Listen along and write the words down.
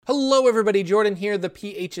Hello everybody, Jordan here, the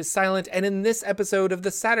PH is silent, and in this episode of the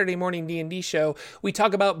Saturday Morning D&D show, we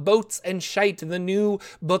talk about Boats and Shite, the new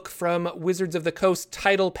book from Wizards of the Coast,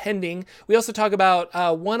 title pending. We also talk about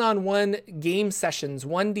one-on-one game sessions,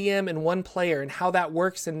 one DM and one player, and how that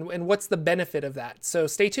works and what's the benefit of that. So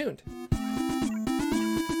stay tuned.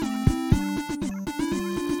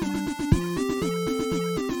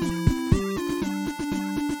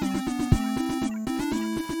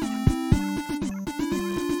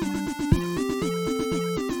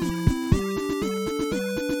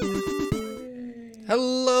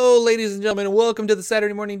 Hello, ladies and gentlemen, and welcome to the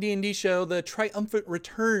Saturday Morning D&D show, the triumphant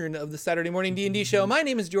return of the Saturday Morning D&D show. My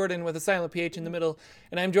name is Jordan with a silent PH in the middle,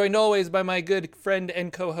 and I'm joined always by my good friend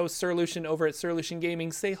and co-host Sir Lucian over at Sir Lucian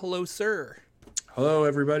Gaming. Say hello, sir. Hello,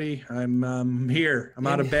 everybody. I'm here. I'm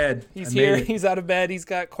out of bed. He's here. He's out of bed. He's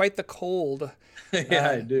got quite the cold.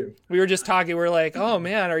 Yeah, I do. We were just talking. We are like, oh,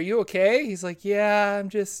 man, are you okay? He's like, yeah, I'm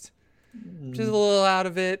just a little out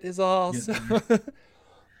of it is all. Yeah.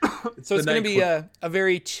 So it's going to be a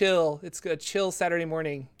very chill. It's a chill Saturday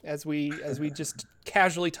morning as we just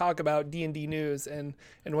casually talk about D&D news and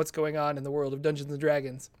what's going on in the world of Dungeons and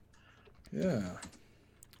Dragons. Yeah.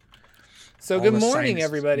 So good morning,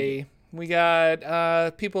 everybody. We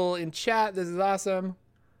got people in chat. This is awesome.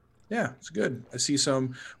 Yeah, it's good. I see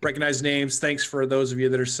some recognized names. Thanks for those of you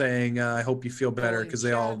that are saying, I hope you feel better, because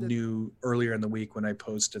they all knew earlier in the week when I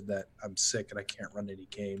posted that I'm sick and I can't run any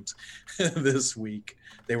games this week.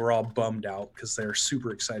 They were all bummed out because they're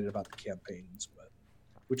super excited about the campaigns,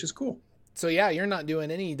 which is cool. So yeah, you're not doing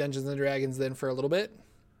any Dungeons and Dragons then for a little bit?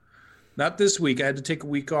 Not this week. I had to take a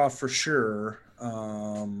week off for sure,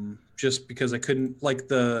 just because I couldn't,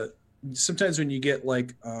 sometimes when you get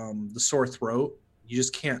the sore throat, you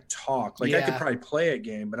just can't talk. I could probably play a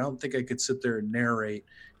game, but I don't think I could sit there and narrate,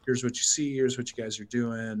 here's what you see, here's what you guys are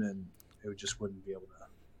doing, and it just wouldn't be able to.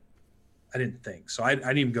 I didn't think. So I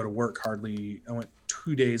didn't even go to work hardly. I went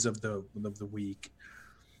 2 days of the week.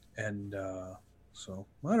 And so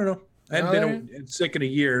I don't know. I hadn't been sick in a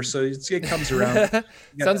year, so it comes around.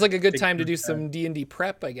 Sounds like a good time to do some D&D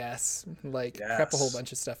prep, I guess. Prep a whole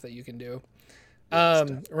bunch of stuff that you can do.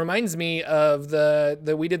 Reminds me of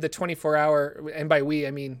we did the 24-hour, and by we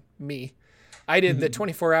I mean me. I did the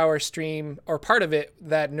 24-hour stream, or part of it,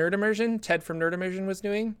 that Nerd Immersion Ted from Nerd Immersion was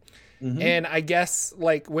doing. And I guess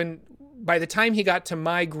by the time he got to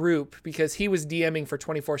my group, because he was DMing for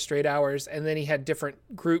 24 straight hours, and then he had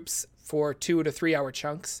different groups for 2 to 3 hour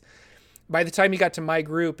chunks. By the time he got to my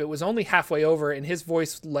group, it was only halfway over, and his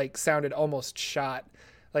voice sounded almost shot.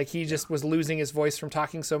 He just was losing his voice from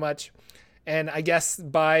talking so much. And I guess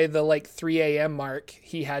by the 3 a.m. mark,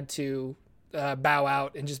 he had to bow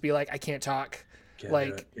out and just be like, I can't talk.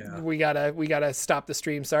 We gotta stop the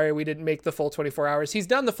stream. Sorry, we didn't make the full 24 hours. He's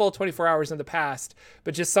done the full 24 hours in the past,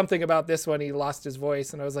 but just something about this one, he lost his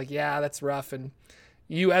voice. And I was like, yeah, that's rough. And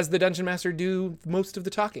you, as the Dungeon Master, do most of the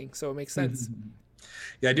talking, so it makes sense.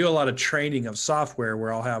 Yeah, I do a lot of training of software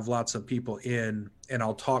where I'll have lots of people in and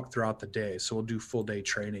I'll talk throughout the day. So we'll do full day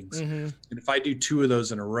trainings. And if I do 2 of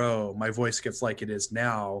those in a row, my voice gets like it is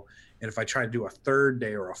now. And if I try to do a 3rd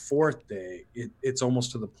day or a 4th day, it's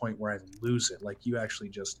almost to the point where I lose it. You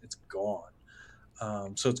actually it's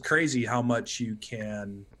gone. So it's crazy how much you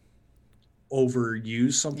can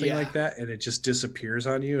overuse something like that, and it just disappears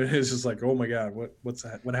on you. And it's just like, oh my God, what's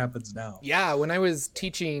that? What happens now? Yeah, when I was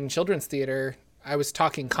teaching children's theater, I was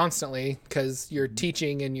talking constantly because you're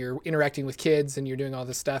teaching and you're interacting with kids and you're doing all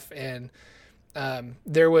this stuff. And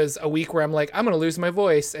there was a week where I'm like, I'm going to lose my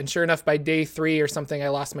voice. And sure enough, by day 3 or something, I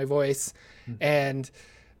lost my voice. And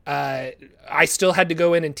I still had to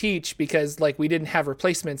go in and teach because we didn't have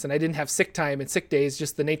replacements and I didn't have sick time and sick days,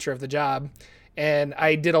 just the nature of the job. And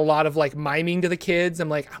I did a lot of miming to the kids. I'm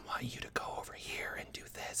like, I want you to go over here and do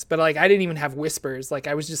this. But I didn't even have whispers.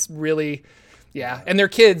 I was just really... Yeah, and they're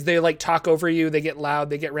kids. They talk over you. They get loud.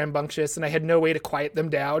 They get rambunctious, and I had no way to quiet them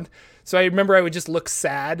down. So I remember I would just look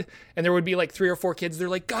sad, and there would be 3 or 4 kids. They're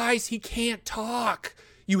like, guys, he can't talk.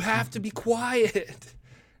 You have to be quiet.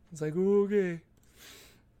 It's like, oh, okay.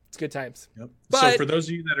 It's good times. Yep. So for those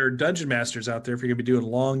of you that are dungeon masters out there, if you're going to be doing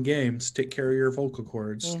long games, take care of your vocal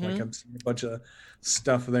cords. I'm seeing a bunch of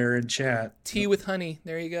stuff there in chat. Tea with honey.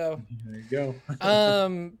 There you go. There you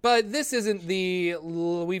go. But this isn't the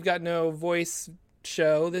We've Got No Voice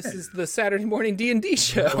show. This is the Saturday Morning D&D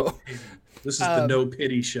show. This is the No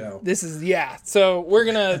Pity show. So we're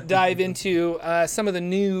going to dive into some of the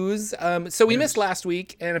news. So we missed last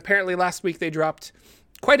week, and apparently last week they dropped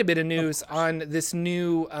quite a bit of news on this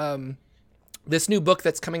new book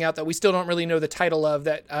that's coming out that we still don't really know the title of,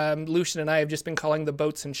 that Lucian and I have just been calling the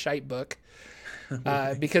Boats and Shite book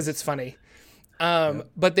because it's funny.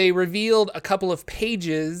 But they revealed a couple of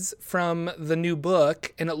pages from the new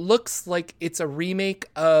book, and it looks like it's a remake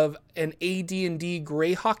of an AD&D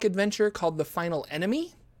Greyhawk adventure called The Final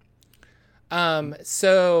Enemy.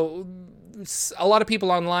 So a lot of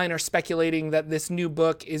people online are speculating that this new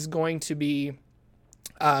book is going to be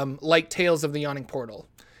like Tales of the Yawning Portal.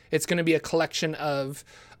 It's going to be a collection of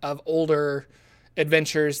older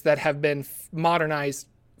adventures that have been modernized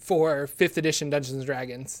for 5th edition Dungeons and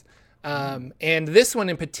Dragons. And this one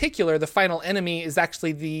in particular, The Final Enemy, is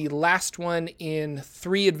actually the last one in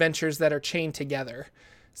 3 adventures that are chained together.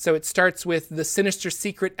 So it starts with The Sinister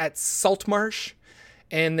Secret at Saltmarsh,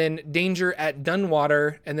 and then Danger at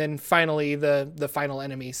Dunwater, and then finally the Final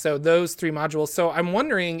Enemy. So those 3 modules. So I'm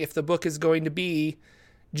wondering if the book is going to be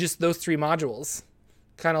just those 3 modules,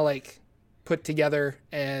 kind of like put together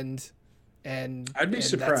and I'd be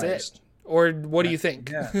surprised. That's it. Or what do you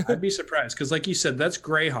think? Yeah, I'd be surprised because, like you said, that's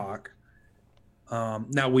Greyhawk.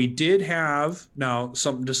 Now we did have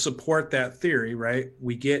something to support that theory, right?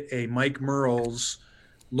 We get a Mike Merle's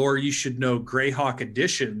Lore You Should Know Greyhawk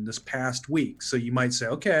edition this past week. So you might say,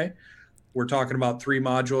 okay, we're talking about 3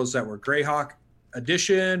 modules that were Greyhawk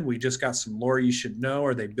edition. We just got some Lore You Should Know.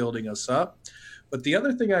 Are they building us up? But the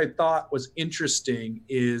other thing I thought was interesting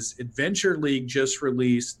is Adventure League just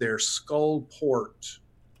released their Skullport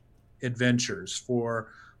adventures for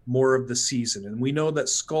more of the season. And we know that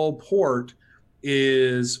Skullport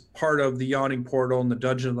is part of the Yawning Portal and the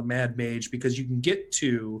Dungeon of the Mad Mage because you can get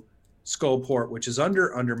to Skullport, which is under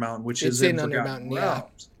Undermountain, which is in Forgotten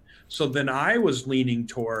Realms. So then I was leaning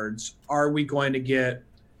towards, are we going to get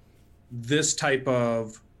this type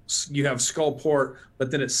of, you have Skullport, but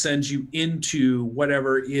then it sends you into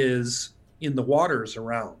whatever is in the waters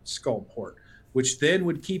around Skullport, which then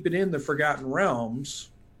would keep it in the Forgotten Realms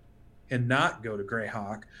and not go to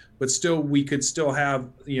Greyhawk, but still we could still have,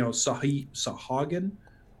 Sahuagin.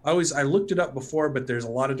 I looked it up before, but there's a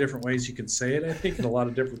lot of different ways you can say it, I think, and a lot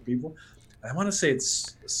of different people. I want to say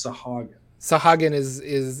it's Sahuagin. Sahuagin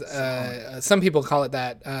is some people call it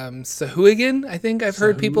that. Sahuagin, I think I've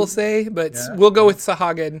heard people say, but we'll go with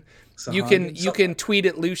Sahuagin. You can tweet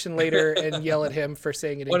at Lucian later and yell at him for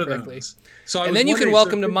saying it incorrectly. So and then you can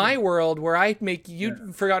welcome to my world where I make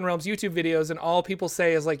Forgotten Realms YouTube videos, and all people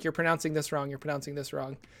say is like, you're pronouncing this wrong. You're pronouncing this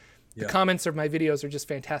wrong. The comments of my videos are just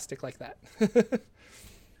fantastic like that.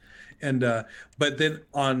 And but then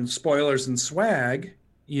on Spoilers and Swag,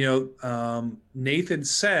 Nathan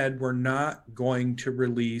said we're not going to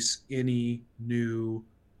release any new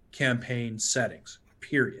campaign settings,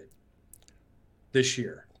 period, this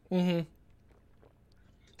year. Mm-hmm.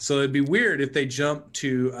 So it'd be weird if they jump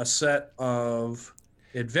to a set of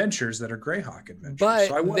adventures that are Greyhawk adventures. But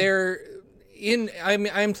so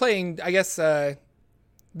I'm playing, I guess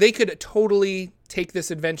they could totally take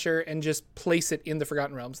this adventure and just place it in the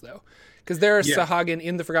Forgotten Realms, though. Because there are Sahuagin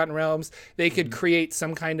in the Forgotten Realms. They could create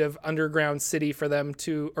some kind of underground city for them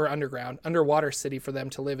to, or underwater city for them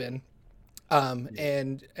to live in.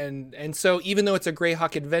 And so even though it's a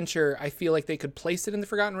Greyhawk adventure, I feel like they could place it in the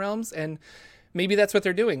Forgotten Realms, and maybe that's what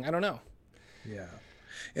they're doing. I don't know. Yeah.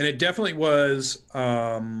 And it definitely was,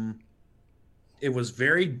 it was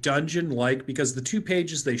very dungeon-like because the 2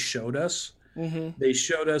 pages they showed us, they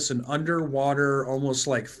showed us an underwater, almost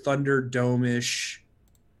like Thunderdome-ish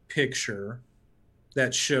picture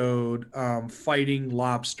that showed fighting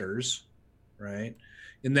lobsters, right?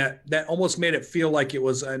 And that almost made it feel like it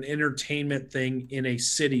was an entertainment thing in a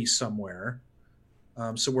city somewhere.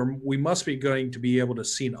 So we must be going to be able to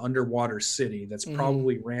see an underwater city that's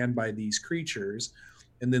probably ran by these creatures,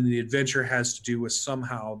 and then the adventure has to do with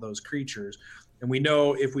somehow those creatures. And we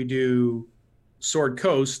know if we do Sword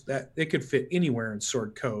Coast, that it could fit anywhere in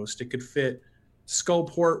Sword Coast. It could fit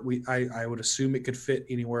Skullport. I would assume it could fit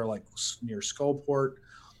anywhere like near Skullport.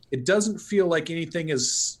 It doesn't feel like anything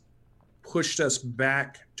has pushed us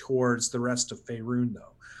back towards the rest of Faerun,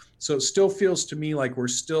 though. So it still feels to me like we're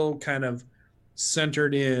still kind of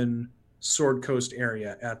centered in Sword Coast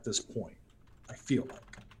area at this point. I feel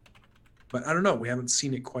like, but I don't know. We haven't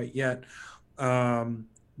seen it quite yet.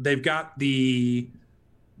 They've got the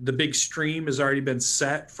big stream has already been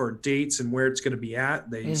set for dates and where it's going to be at.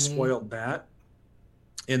 They spoiled that.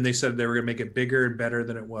 And they said they were going to make it bigger and better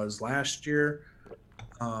than it was last year.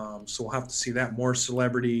 So we'll have to see that. More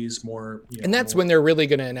celebrities, more. And that's when they're really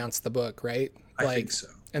going to announce the book, right? I think so.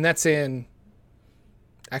 And that's in.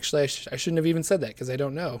 Actually, I shouldn't have even said that because I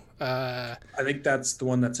don't know. I think that's the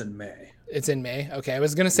one that's in May. It's in May. Okay, I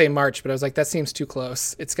was going to say March, but I was like, that seems too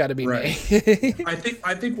close. It's got to be May.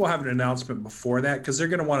 I think we'll have an announcement before that because they're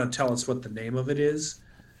going to want to tell us what the name of it is.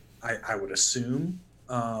 I would assume.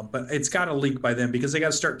 But it's got to leak by then because they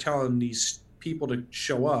got to start telling these people to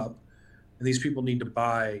show up, and these people need to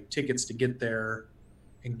buy tickets to get there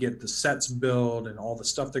and get the sets built and all the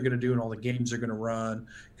stuff they're going to do and all the games they're going to run.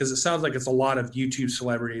 Because it sounds like it's a lot of YouTube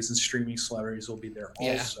celebrities and streaming celebrities will be there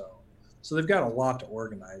also. So they've got a lot to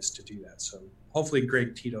organize to do that. So hopefully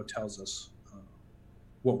Greg Tito tells us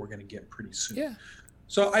what we're going to get pretty soon. Yeah.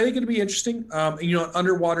 So I think it'll be interesting.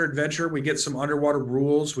 Underwater adventure, we get some underwater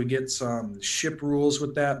rules. We get some ship rules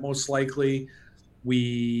with that, most likely.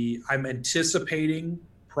 I'm anticipating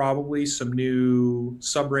probably some new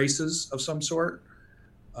sub races of some sort.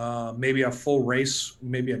 Maybe a full race,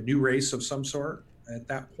 maybe a new race of some sort at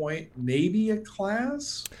that point. Maybe a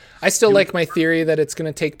class. I still like my theory that it's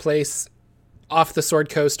going to take place off the Sword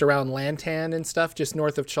Coast around Lantan and stuff, just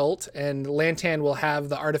north of Chult, and Lantan will have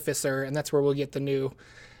the Artificer, and that's where we'll get the new.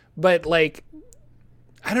 But like,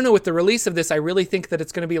 I don't know, with the release of this, I really think that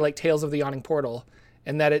it's going to be like Tales of the Yawning Portal,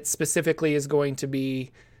 and that it specifically is going to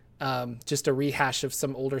be just a rehash of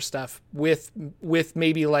some older stuff with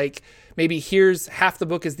maybe here's half the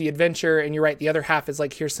book is the adventure, and you're right, the other half is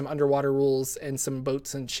like, here's some underwater rules and some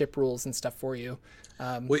boats and ship rules and stuff for you.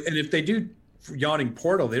 And if they do Yawning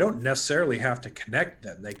Portal, they don't necessarily have to connect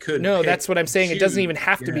them. They could. No, that's what I'm saying. It doesn't even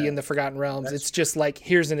have to be in the Forgotten Realms. It's just like,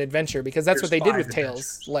 here's an adventure, because that's what they did with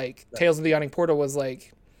Tales. Like Tales of the Yawning Portal was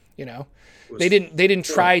like, they didn't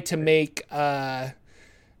try to make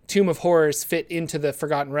Tomb of Horrors fit into the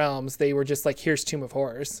Forgotten Realms. They were just like, here's Tomb of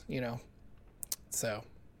Horrors, So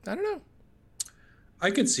I don't know. I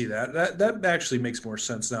could see that. That actually makes more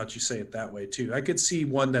sense now that you say it that way too. I could see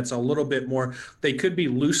one that's a little bit more, they could be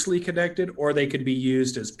loosely connected, or they could be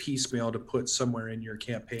used as piecemeal to put somewhere in your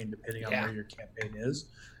campaign, depending on where your campaign is.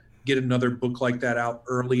 Get another book like that out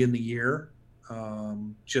early in the year,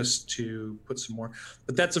 just to put some more.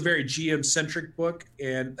 But that's a very GM-centric book,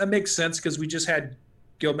 and that makes sense because we just had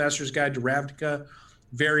Guildmaster's Guide to Ravnica,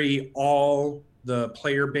 very all the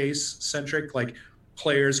player base centric, like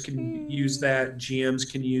players can use that, GMs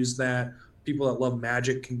can use that, people that love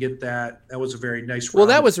Magic can get that. That was a very nice Well,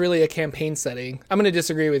 that was really a campaign setting. I'm going to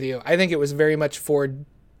disagree with you. I think it was very much for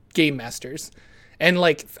game masters and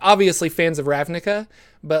like obviously fans of Ravnica,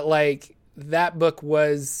 but like that book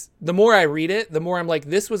was, the more I read it, the more I'm like,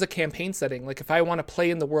 this was a campaign setting. Like if I want to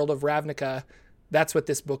play in the world of Ravnica, that's what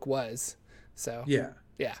this book was. So yeah.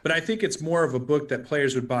 But I think it's more of a book that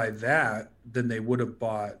players would buy that than they would have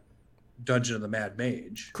bought Dungeon of the Mad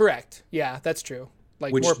Mage. Correct. Yeah, that's true.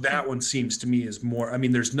 Like that one seems to me is more, I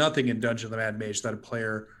mean, there's nothing in Dungeon of the Mad Mage that a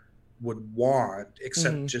player would want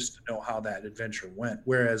except just to know how that adventure went.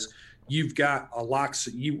 Whereas you've got a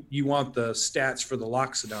you want the stats for the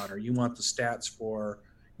Loxodon, or you want the stats for,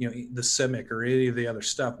 the Simic or any of the other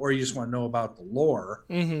stuff, or you just want to know about the lore.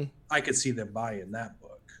 I could see them buying that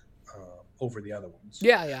book over the other ones.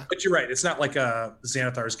 Yeah. But you're right. It's not like a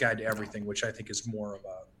Xanathar's Guide to Everything, which I think is more of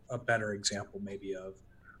a better example maybe of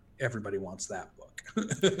everybody wants that book.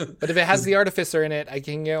 But if it has the Artificer in it, I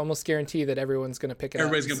can almost guarantee that everyone's going to pick it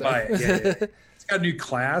Everybody's going to buy it. Yeah. It's got a new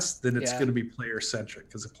class, then it's going to be player centric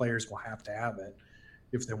because the players will have to have it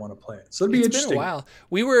if they want to play it. So it'll be interesting. Been a while.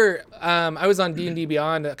 We were, I was on D&D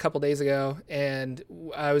Beyond a couple days ago, and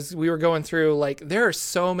we were going through, like, there are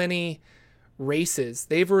so many races.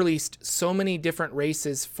 They've released so many different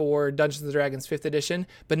races for Dungeons & Dragons 5th edition,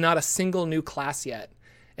 but not a single new class yet.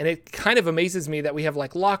 And it kind of amazes me that we have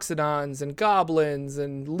like Loxodons and goblins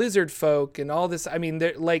and lizard folk and all this. I mean,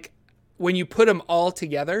 they're like, when you put them all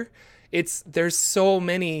together, there's so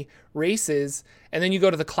many races, and then you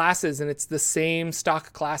go to the classes and it's the same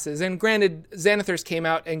stock classes. And granted, Xanathars came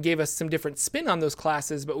out and gave us some different spin on those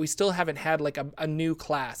classes, but we still haven't had like a new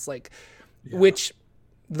class, which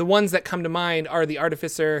the ones that come to mind are the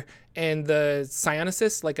Artificer and the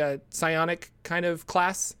Psionicist, like a psionic kind of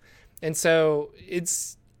class. And so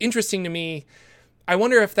it's interesting to me. I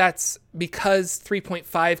wonder if that's because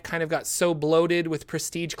 3.5 kind of got so bloated with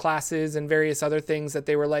prestige classes and various other things that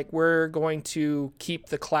they were like, we're going to keep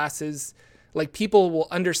the classes, like people will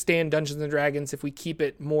understand Dungeons and Dragons if we keep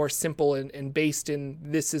it more simple and based in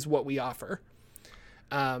this is what we offer.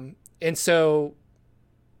 And so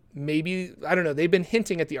maybe, I don't know, they've been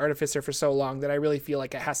hinting at the Artificer for so long that I really feel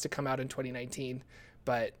like it has to come out in 2019,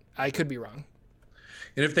 but I could be wrong.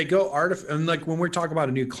 And if they go and like when we're talking about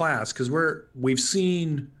a new class, because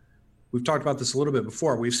we've talked about this a little bit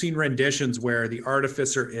before. We've seen renditions where the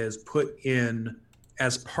Artificer is put in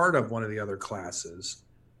as part of one of the other classes.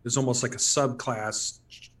 It's almost like a subclass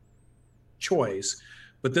choice.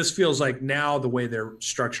 But this feels like now the way they're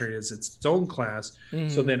structuring it is it's its own class.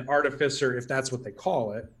 So then Artificer, if that's what they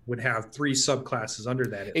call it, would have 3 subclasses under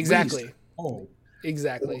that. Exactly. Or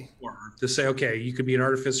to say, okay, you could be an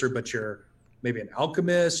Artificer, but you're maybe an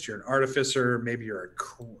alchemist, you're an artificer, maybe you're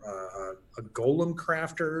a golem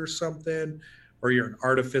crafter or something, or you're an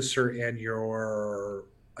artificer and you're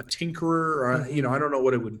a tinkerer, or, you know, I don't know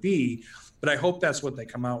what it would be, but I hope that's what they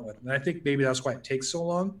come out with. And I think maybe that's why it takes so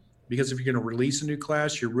long, because if you're going to release a new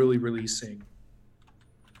class, you're really releasing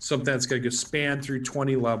something that's going to span through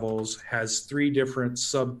 20 levels, has 3 different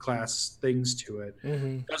subclass things to it,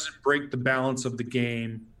 doesn't break the balance of the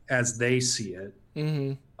game as they see it.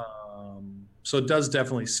 So it does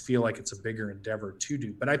definitely feel like it's a bigger endeavor to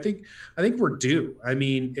do. But I think we're due. I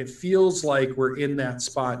mean, it feels like we're in that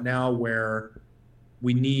spot now where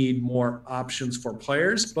we need more options for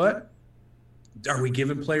players, but are we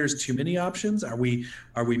giving players too many options? Are we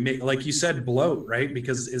like you said, bloat, right?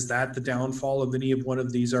 Because is that the downfall of any of one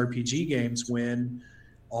of these RPG games when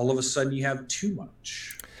all of a sudden you have too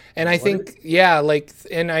much? And I think, yeah, like,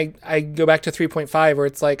 and I go back to 3.5 where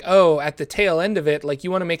it's like, oh, at the tail end of it, like,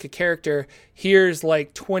 you want to make a character, here's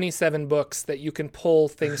like 27 books that you can pull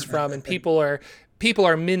things from, and people are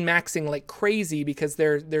min-maxing like crazy because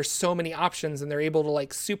there's so many options and they're able to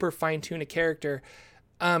like super fine-tune a character.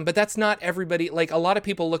 But that's not everybody. Like, a lot of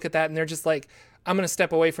people look at that and they're just like, I'm going to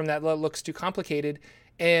step away from that. That looks too complicated.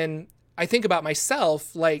 And I think about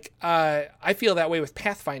myself, like, I feel that way with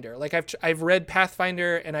Pathfinder. Like, I've read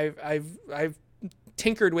Pathfinder and I've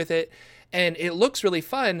tinkered with it and it looks really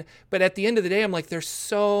fun. But at the end of the day, I'm like, there's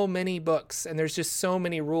so many books and there's just so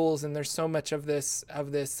many rules and there's so much of this,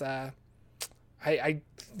 the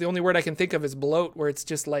only word I can think of is bloat, where it's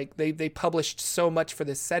just like they published so much for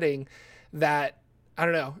this setting that, I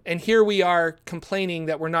don't know. And here we are complaining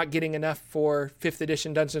that we're not getting enough for 5th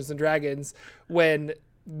edition Dungeons and Dragons when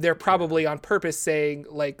they're probably on purpose saying,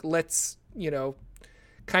 like, let's, you know,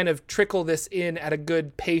 kind of trickle this in at a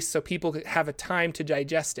good pace so people have a time to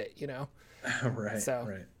digest it, you know? Right.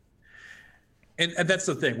 And that's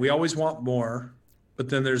the thing. We always want more, but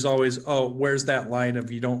then there's always, oh, where's that line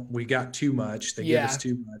of we got too much, they give us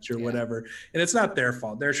too much or whatever. And it's not their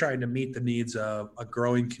fault. They're trying to meet the needs of a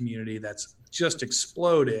growing community that's just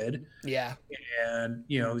exploded. Yeah. And,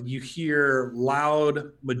 you know, you hear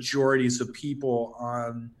loud majorities of people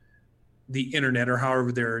on the internet or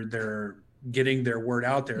however they're getting their word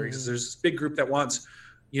out there, because there's this big group that wants,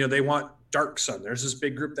 you know, they want Dark Sun. There's this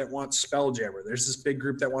big group that wants Spelljammer. There's this big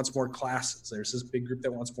group that wants more classes. There's this big group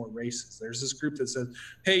that wants more races. There's this group that says,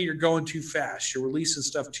 hey, you're going too fast. You're releasing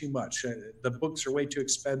stuff too much. The books are way too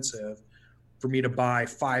expensive for me to buy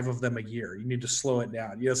 5 of them a year. You need to slow it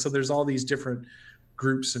down. You know, so there's all these different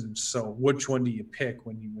groups. And so which one do you pick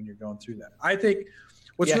when you're going through that? I think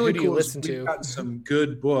what's really cool is we've gotten some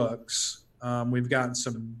good books. We've gotten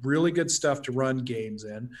some really good stuff to run games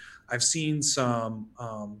in. I've seen some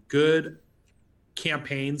good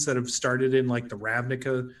campaigns that have started in like the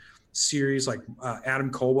Ravnica series, like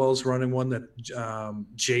Adam Colwell's running one that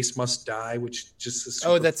Jace Must Die, which just is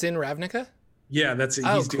that's in Ravnica? Yeah, that's it.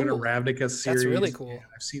 He's doing a Ravnica series. That's really cool. Yeah,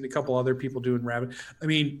 I've seen a couple other people doing Ravnica. I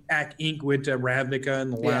mean, Ack Inc. went to Ravnica in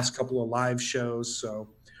the last couple of live shows, so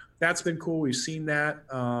that's been cool. We've seen that.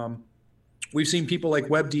 We've seen people like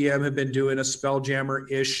WebDM have been doing a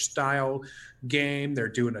Spelljammer-ish style game. They're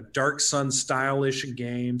doing a Dark Sun style-ish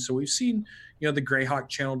game. So we've seen, you know, the Greyhawk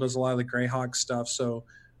channel does a lot of the Greyhawk stuff. So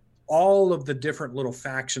all of the different little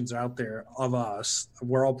factions out there of us,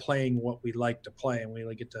 we're all playing what we like to play, and we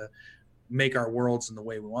like get to make our worlds in the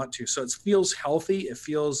way we want to. So it feels healthy. It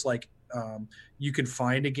feels like you can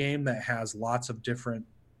find a game that has lots of different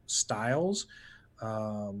styles.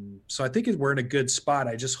 So I think we're in a good spot.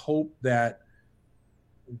 I just hope that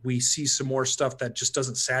we see some more stuff that just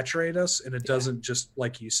doesn't saturate us, and it doesn't just,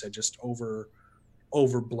 like you said, just overbloat or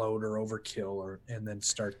overkill, and then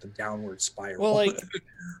start the downward spiral. Well, like,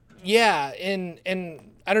 and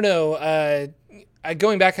I don't know.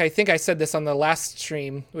 Going back, I think I said this on the last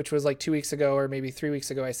stream, which was like 2 weeks ago or maybe 3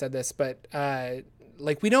 weeks ago. I said this, but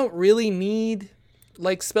like, we don't really need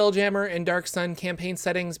like Spelljammer and Dark Sun campaign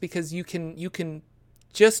settings, because you can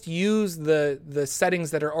just use the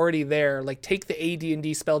settings that are already there. Like, take the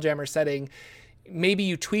AD&D Spelljammer setting, maybe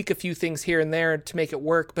you tweak a few things here and there to make it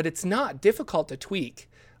work, but it's not difficult to tweak.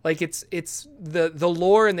 Like, it's the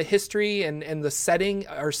lore and the history and the setting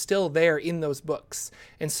are still there in those books.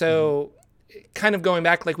 And so kind of going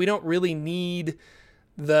back, like, we don't really need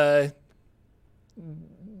the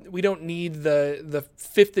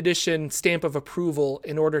 5th edition stamp of approval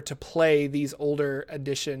in order to play these older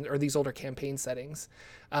edition or these older campaign settings.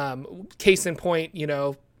 Case in point, you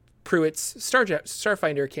know, Pruitt's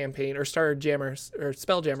Starfinder campaign, or Starjammer or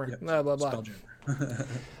Spelljammer, blah, blah, blah.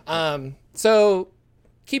 Spelljammer. So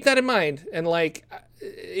keep that in mind. And like,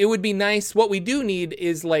 it would be nice. What we do need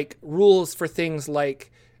is like rules for things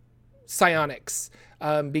like psionics,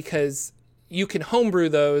 because you can homebrew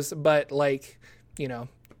those, but like, you know,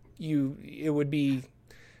 it would be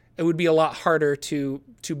a lot harder to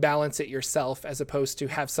balance it yourself, as opposed to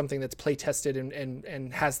have something that's play tested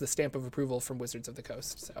and has the stamp of approval from Wizards of the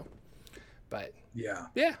Coast. So, but yeah,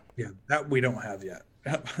 that we don't have yet.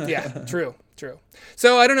 Yeah, true.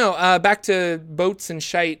 So I don't know, back to boats and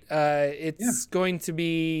shite. It's going to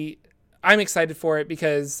be, I'm excited for it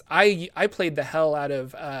because I played the hell out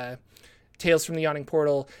of Tales from the Yawning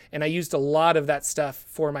Portal, and I used a lot of that stuff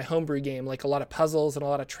for my homebrew game, like a lot of puzzles and a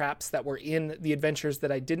lot of traps that were in the adventures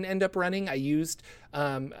that I didn't end up running. I used,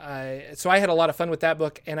 so I had a lot of fun with that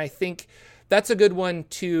book, and I think that's a good one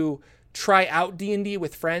to try out D&D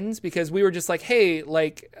with friends, because we were just like, hey,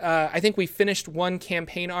 like, I think we finished one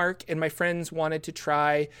campaign arc and my friends wanted to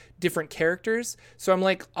try different characters. So I'm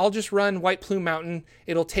like, I'll just run White Plume Mountain.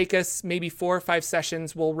 It'll take us maybe 4 or 5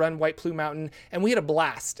 sessions. We'll run White Plume Mountain, and we had a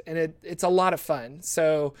blast, and it's a lot of fun.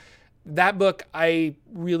 So that book I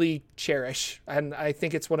really cherish, and I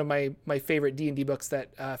think it's one of my favorite D&D books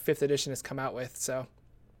that 5th edition has come out with. So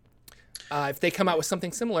if they come out with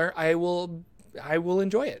something similar, I will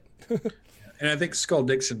enjoy it. And I think Skull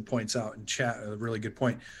Dixon points out in chat a really good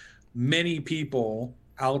point. Many people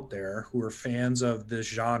out there who are fans of this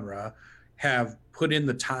genre have put in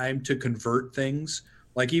the time to convert things.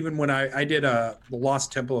 Like even when I did the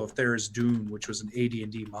Lost Temple of Tharizdun, which was an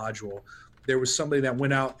AD&D module, there was somebody that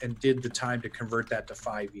went out and did the time to convert that to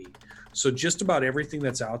 5e. So just about everything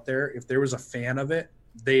that's out there, if there was a fan of it,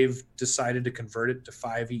 they've decided to convert it to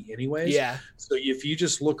 5e anyways. Yeah. So if you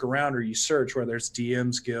just look around or you search, whether it's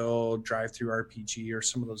DM's Guild, Drive Through RPG, or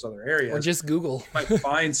some of those other areas, or just Google, you might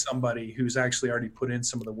find somebody who's actually already put in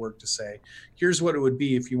some of the work to say, here's what it would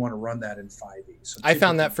be if you want to run that in 5e. So I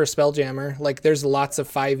found that for Spelljammer. Like there's lots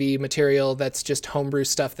of 5e material that's just homebrew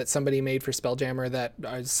stuff that somebody made for Spelljammer that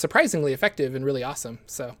is surprisingly effective and really awesome.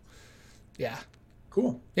 So yeah.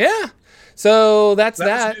 Cool. Yeah. So that's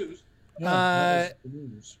that. News.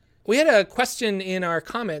 We had a question in our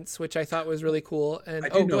comments, which I thought was really cool. And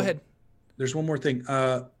go ahead. There's one more thing.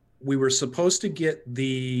 We were supposed to get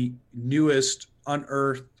the newest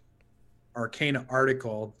Unearthed Arcana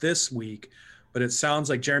article this week, but it sounds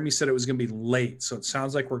like Jeremy said it was going to be late. So it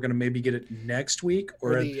sounds like we're going to maybe get it next week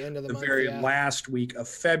or at the end of the month, very last week of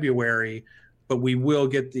February. But we will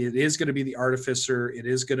get it is going to be the Artificer. It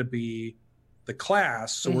is going to be the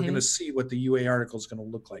class. So we're going to see what the UA article is going to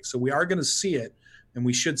look like. So we are going to see it, and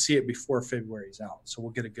we should see it before February is out. So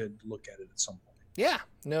we'll get a good look at it at some point. Yeah,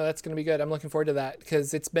 no, that's going to be good. I'm looking forward to that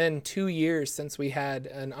because it's been 2 years since we had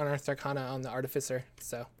an Unearthed Arcana on the Artificer.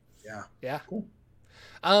 So yeah, cool.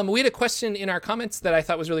 We had a question in our comments that I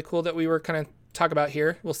thought was really cool that we were kind of talk about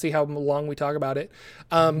here. We'll see how long we talk about it.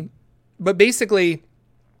 But basically,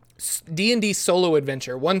 D&D solo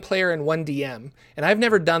adventure, 1 player and 1 DM. And I've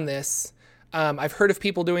never done this. I've heard of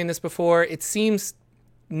people doing this before. It seems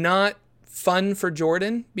not fun for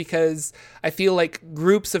Jordan because I feel like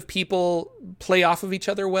groups of people play off of each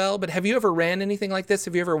other well. But have you ever ran anything like this?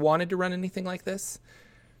 Have you ever wanted to run anything like this?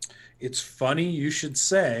 It's funny you should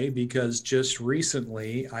say, because just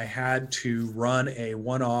recently I had to run a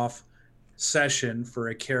one-off session for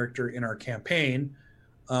a character in our campaign.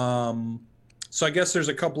 So I guess there's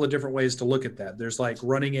a couple of different ways to look at that. There's like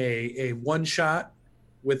running a one-shot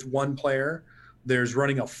with 1 player. There's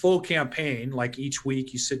running a full campaign, like each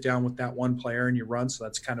week you sit down with that 1 player and you run. So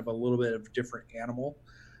that's kind of a little bit of a different animal.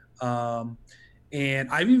 And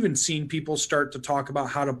I've even seen people start to talk about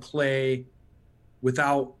how to play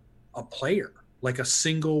without a player, like a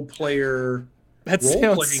single player. That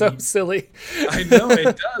sounds so silly. I know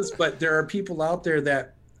it does, but there are people out there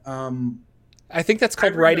that I think that's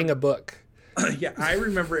called writing a book. Yeah, I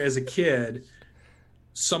remember as a kid,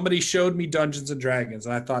 somebody showed me Dungeons and Dragons,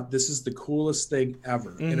 and I thought this is the coolest thing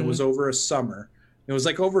ever. And it was over a summer. It was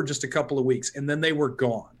like over just a couple of weeks, and then they were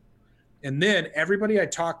gone. And then everybody I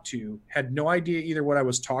talked to had no idea either what I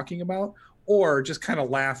was talking about or just kind of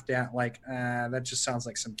laughed at, like, that just sounds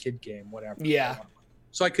like some kid game, whatever. Yeah.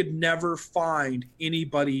 So I could never find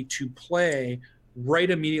anybody to play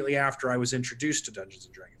right immediately after I was introduced to Dungeons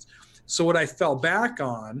and Dragons. So what I fell back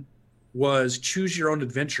on was Choose Your Own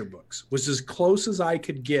Adventure books. Was as close as I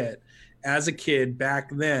could get as a kid back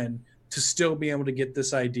then to still be able to get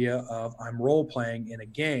this idea of I'm role playing in a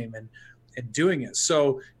game and doing it.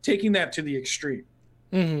 So taking that to the extreme.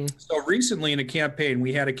 So recently in a campaign,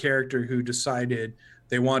 we had a character who decided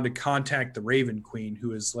they wanted to contact the Raven Queen,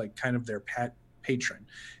 who is like kind of their patron.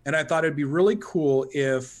 And I thought it'd be really cool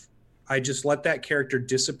if I just let that character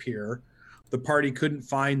disappear. The party couldn't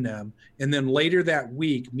find them. And then later that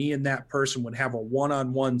week, me and that person would have a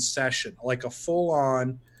one-on-one session, like a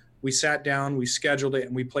full-on we sat down, we scheduled it,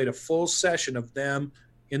 and we played a full session of them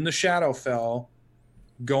in the Shadowfell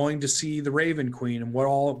going to see the Raven Queen and what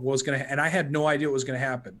all was going to, and I had no idea what was going to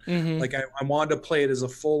happen. Like I wanted to play it as a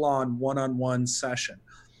full-on one-on-one session.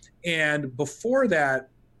 And before that,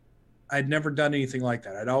 I'd never done anything like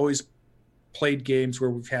that. I'd always played games where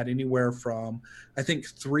we've had anywhere from, I think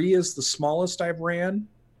 3 is the smallest I've ran.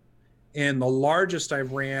 And the largest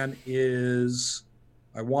I've ran is,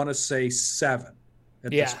 I want to say 7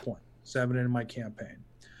 at this point. 7 in my campaign,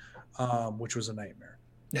 which was a nightmare.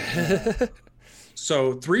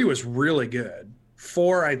 So 3 was really good.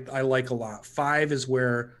 4 I like a lot. 5 is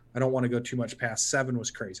where I don't want to go too much past. 7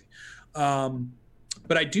 was crazy.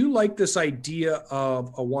 But I do like this idea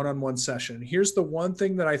of a one-on-one session. Here's the one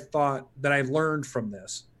thing that I thought that I learned from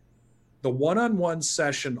this. The one-on-one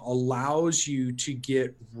session allows you to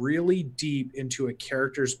get really deep into a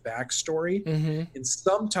character's backstory. And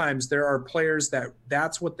sometimes there are players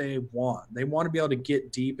that's what they want. They want to be able to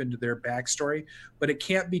get deep into their backstory, but it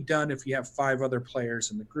can't be done if you have 5 other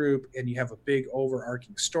players in the group and you have a big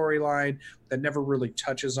overarching storyline that never really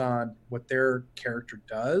touches on what their character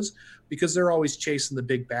does, because they're always chasing the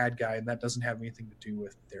big bad guy, and that doesn't have anything to do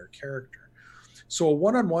with their character. So a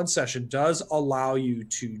one-on-one session does allow you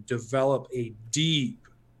to develop a deep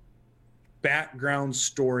background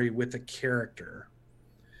story with a character.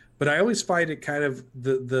 But I always find it kind of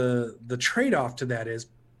the trade-off to that is,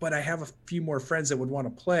 but I have a few more friends that would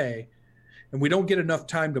want to play, and we don't get enough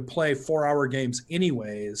time to play 4-hour games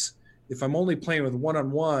anyways. If I'm only playing with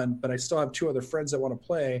one-on-one, but I still have 2 other friends that want to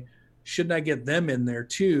play, shouldn't I get them in there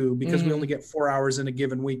too? Because we only get 4 hours in a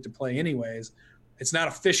given week to play anyways. It's not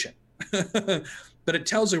efficient. But it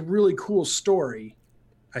tells a really cool story,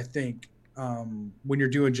 I think, when you're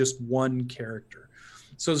doing just one character.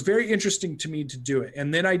 So it's very interesting to me to do it.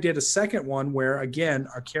 And then I did a second one where, again,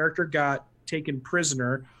 our character got taken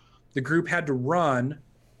prisoner. The group had to run.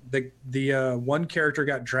 The one character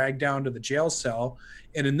got dragged down to the jail cell.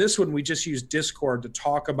 And in this one, we just used Discord to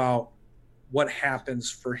talk about what happens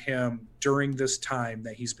for him during this time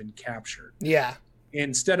that he's been captured. Yeah.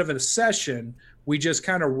 Instead of a session, we just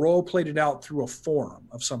kind of role played it out through a forum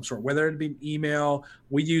of some sort, whether it be email.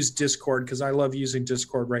 We use Discord because I love using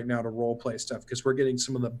Discord right now to role play stuff, because we're getting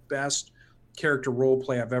some of the best character role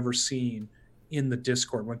play I've ever seen in the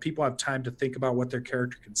Discord. When people have time to think about what their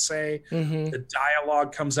character can say, the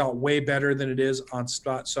dialogue comes out way better than it is on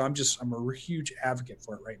spot. So I'm a huge advocate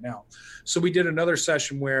for it right now. So we did another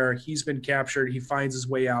session where he's been captured. He finds his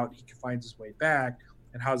way out. He finds his way back.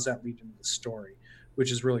 And how does that lead into the story?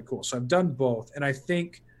 Which is really cool. So I've done both. And I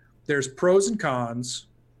think there's pros and cons,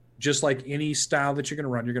 just like any style that you're going to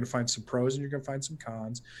run. You're going to find some pros and you're going to find some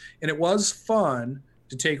cons. And it was fun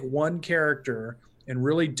to take one character and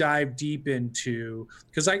really dive deep into,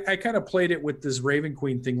 because I kind of played it with this Raven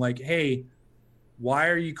Queen thing, like, hey, why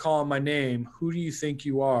are you calling my name? Who do you think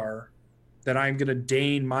you are that I'm going to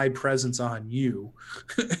deign my presence on you?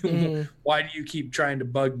 Why do you keep trying to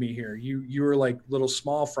bug me here? You were like little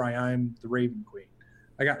small fry. I'm the Raven Queen.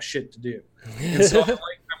 I got shit to do. And so I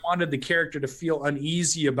wanted the character to feel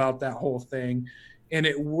uneasy about that whole thing. And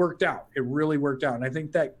it worked out. It really worked out. And I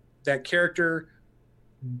think that character,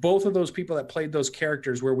 both of those people that played those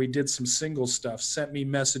characters where we did some single stuff, sent me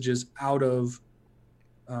messages out of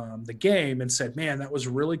the game and said, man, that was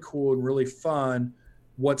really cool and really fun.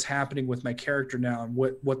 What's happening with my character now and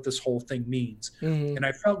what this whole thing means. And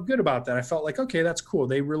I felt good about that. I felt like, okay, that's cool.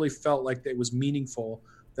 They really felt like it was meaningful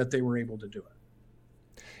that they were able to do it.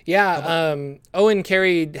 Yeah. Owen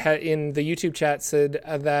Carey in the YouTube chat said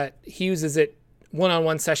that he uses it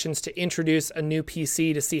one-on-one sessions to introduce a new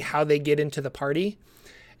PC to see how they get into the party.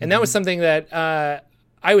 And that was something that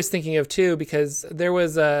I was thinking of too, because there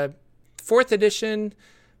was a 4th edition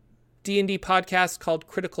D&D podcast called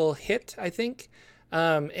Critical Hit, I think.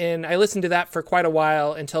 And I listened to that for quite a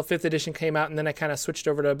while until 5th edition came out. And then I kind of switched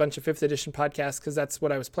over to a bunch of 5th edition podcasts because that's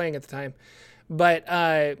what I was playing at the time. But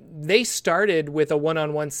they started with a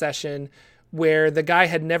one-on-one session where the guy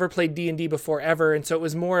had never played D&D before ever. And so it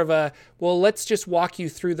was more of a, well, let's just walk you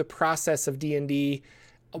through the process of D&D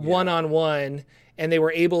one-on-one. And they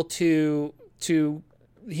were able to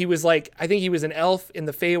he was like, I think he was an elf in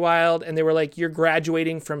the Feywild. And they were like, you're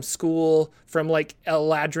graduating from school, from like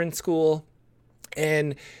Eladrin school.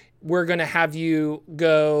 And we're going to have you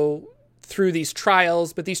go through these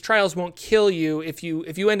trials, but these trials won't kill you. If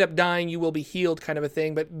you end up dying, you will be healed, kind of a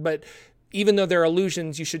thing. But even though they're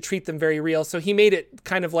illusions, you should treat them very real. So he made it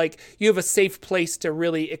kind of like you have a safe place to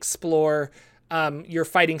really explore your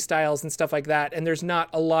fighting styles and stuff like that. And there's not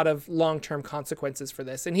a lot of long-term consequences for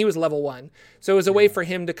this. And he was level 1. So it was a way for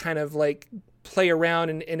him to kind of like play around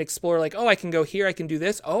and explore, like, oh, I can go here, I can do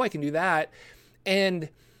this, oh, I can do that. And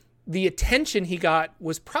the attention he got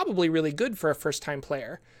was probably really good for a first-time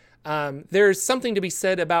player. There's something to be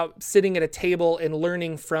said about sitting at a table and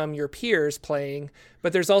learning from your peers playing,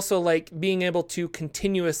 but there's also like being able to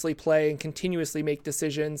continuously play and continuously make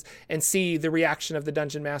decisions and see the reaction of the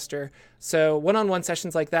dungeon master. So one-on-one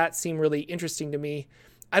sessions like that seem really interesting to me.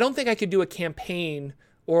 I don't think I could do a campaign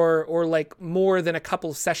or like more than a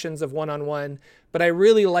couple of sessions of one-on-one, but I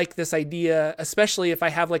really like this idea, especially if I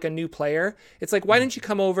have like a new player. It's like, why don't you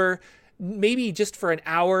come over, maybe just for an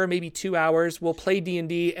hour, maybe 2 hours, we'll play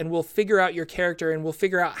D&D and we'll figure out your character and we'll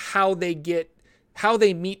figure out how they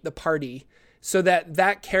meet the party, so that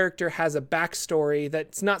that character has a backstory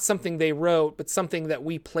that's not something they wrote, but something that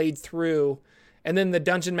we played through. And then the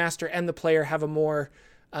dungeon master and the player have a more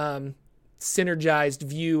synergized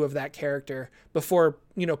view of that character before,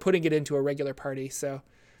 putting it into a regular party. So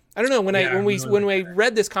I don't know, when we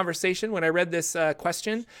read this conversation, when I read this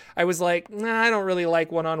question, I was like, nah, I don't really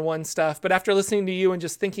like one-on-one stuff. But after listening to you and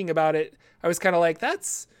just thinking about it, I was kind of like,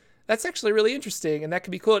 that's actually really interesting, and that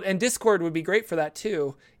could be cool. And Discord would be great for that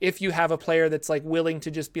too, if you have a player that's like willing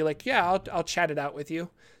to just be like, yeah, I'll chat it out with you.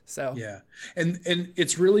 So yeah, and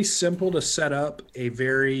it's really simple to set up a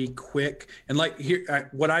very quick, and like here,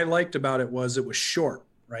 what I liked about it was short,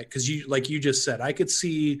 right? Because like you just said, I could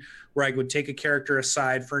see where I would take a character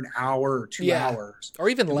aside for an hour or 2 hours, or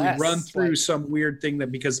even less. Run through some weird thing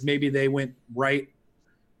that, because maybe they went right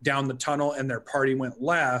down the tunnel and their party went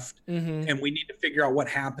left, and we need to figure out what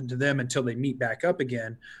happened to them until they meet back up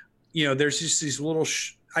again. There's just these little,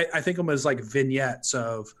 I think of them as like vignettes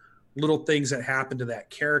of little things that happen to that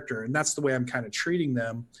character. And that's the way I'm kind of treating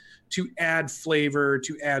them, to add flavor,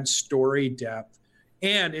 to add story depth.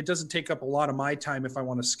 And it doesn't take up a lot of my time if I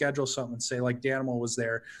want to schedule something and say, like Danimal was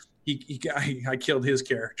there. I killed his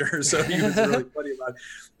character, so he was really funny about it.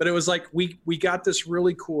 But it was like we got this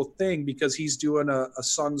really cool thing because he's doing a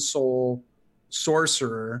Sun Soul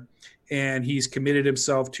sorcerer, and he's committed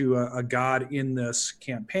himself to a god in this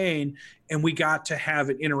campaign, and we got to have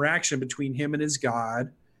an interaction between him and his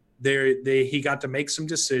god. He got to make some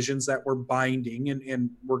decisions that were binding,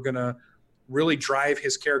 and we're gonna really drive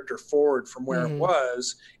his character forward from where it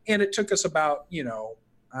was. And it took us about,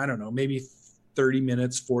 I don't know, maybe 30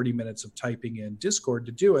 minutes, 40 minutes of typing in Discord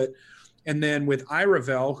to do it. And then with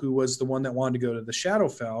Iravel, who was the one that wanted to go to the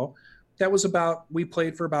Shadowfell, we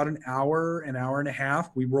played for about an hour and a half.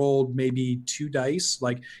 We rolled maybe 2 dice.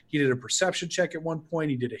 Like, he did a perception check at one point.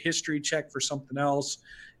 He did a history check for something else.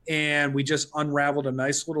 And we just unraveled a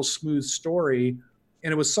nice little smooth story.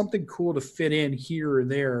 And it was something cool to fit in here or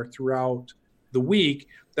there throughout the week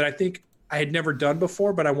that I think I had never done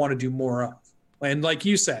before, but I want to do more of. And like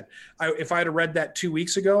you said, if I had read that 2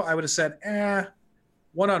 weeks ago, I would have said,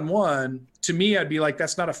 one-on-one. To me, I'd be like,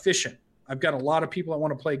 that's not efficient. I've got a lot of people that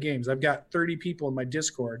want to play games. I've got 30 people in my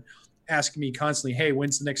Discord asking me constantly, hey,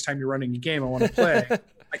 when's the next time you're running a game? I want to play.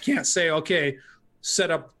 I can't say, okay, set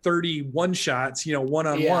up 30 one-shots,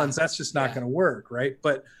 one-on-ones. Yeah. That's just not going to work, right?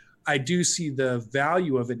 But I do see the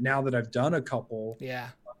value of it now that I've done a couple. Yeah.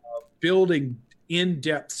 Building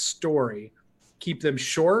in-depth story. Keep them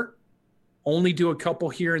short. Only do a couple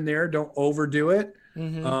here and there. Don't overdo it.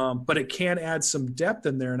 But it can add some depth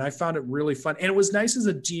in there. And I found it really fun. And it was nice as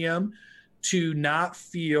a GM to not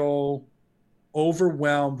feel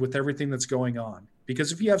overwhelmed with everything that's going on.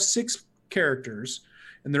 Because if you have 6 characters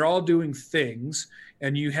and they're all doing things,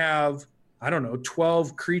 and you have,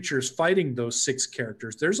 12 creatures fighting those 6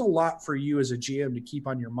 characters, there's a lot for you as a GM to keep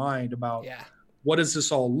on your mind about what does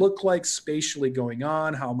this all look like spatially going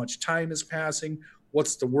on? How much time is passing?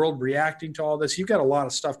 What's the world reacting to all this? You've got a lot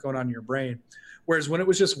of stuff going on in your brain. Whereas when it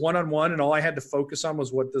was just one-on-one and all I had to focus on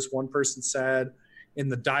was what this one person said in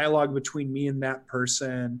the dialogue between me and that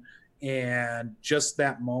person, and just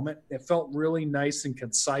that moment, it felt really nice and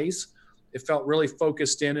concise. It felt really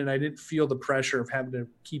focused in, and I didn't feel the pressure of having to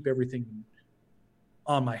keep everything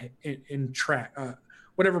on in track.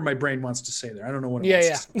 Whatever my brain wants to say there. I don't know what it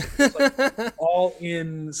wants to say. It's like all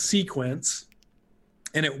in sequence.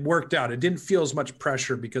 And it worked out. It didn't feel as much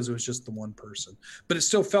pressure because it was just the one person, but it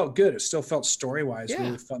still felt good. It still felt story-wise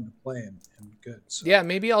really fun to play and good. So yeah,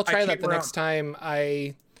 maybe I'll try that the next time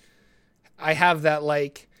I have that,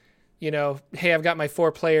 like, hey, I've got my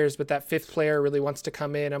 4 players, but that 5th player really wants to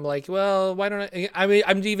come in. I'm like, well, why don't I mean,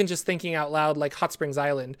 I'm even just thinking out loud, like Hot Springs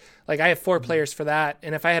Island. Like, I have 4 players for that.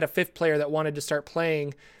 And if I had a 5th player that wanted to start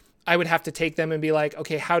playing, I would have to take them and be like,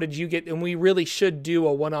 okay, how did you get, and we really should do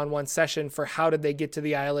a one-on-one session for how did they get to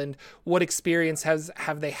the island? What experience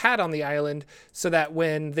have they had on the island, so that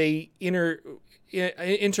when they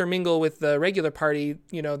intermingle with the regular party,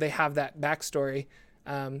 they have that backstory.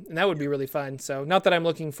 And that would be really fun. So not that I'm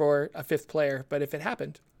looking for a fifth player, but if it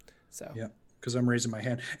happened. So yeah, because I'm raising my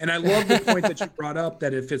hand. And I love the point that you brought up,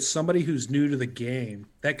 that if it's somebody who's new to the game,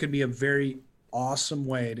 that could be a very awesome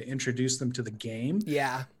way to introduce them to the game.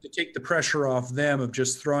 Yeah. To take the pressure off them of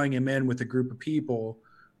just throwing him in with a group of people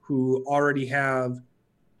who already have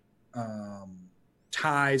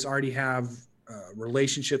ties, already have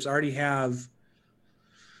relationships, already have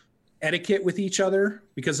etiquette with each other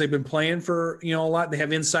because they've been playing for a lot. They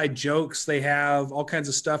have inside jokes, they have all kinds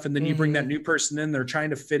of stuff, and then you bring that new person in, they're trying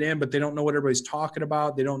to fit in, but they don't know what everybody's talking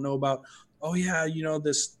about. They don't know about, oh yeah,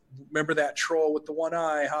 this, remember that troll with the one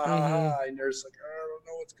eye, ha ha ha, and there's like, I don't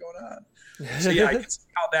know what's going on. So yeah, I can see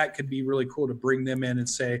how that could be really cool to bring them in and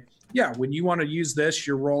say, yeah, when you want to use this,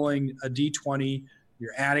 you're rolling a d20,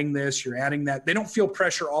 you're adding this, you're adding that. They don't feel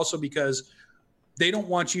pressure also because they don't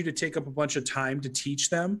want you to take up a bunch of time to teach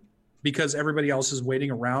them, because everybody else is waiting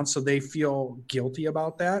around. So they feel guilty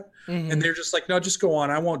about that. And they're just like, no, just go on.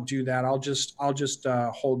 I won't do that. I'll just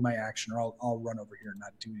hold my action, or I'll run over here and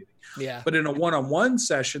not do anything. Yeah. But in a one-on-one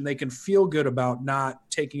session, they can feel good about not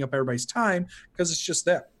taking up everybody's time because it's just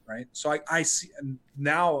them. Right. So I see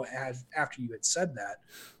now, after you had said that,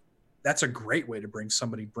 that's a great way to bring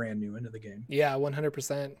somebody brand new into the game. Yeah,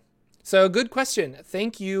 100%. So good question.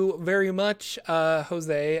 Thank you very much,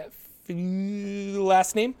 Jose.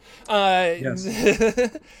 Last name.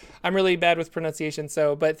 Yes. I'm really bad with pronunciation,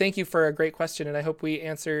 but thank you for a great question, and I hope we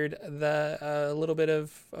answered the little bit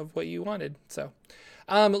of what you wanted. So,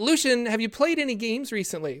 Lucian, have you played any games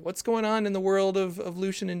recently? What's going on in the world of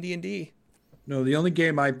Lucian and D&D? No, the only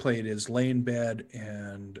game I played is lay in bed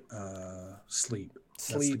and sleep.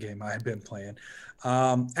 That's the game I've been playing.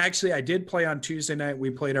 Actually, I did play on Tuesday night. We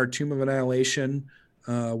played our Tomb of Annihilation.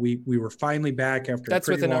 We were finally back after that's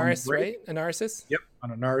a pretty with long Anaris, break. Right? Anaris? Yep, on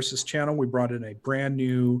Anaris' channel. We brought in a brand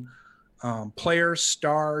new player,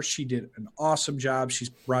 Star. She did an awesome job. She's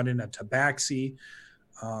brought in a Tabaxi.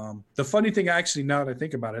 The funny thing, actually, now that I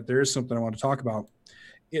think about it, there is something I want to talk about.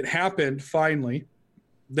 It happened finally.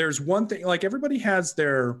 There's one thing, like everybody has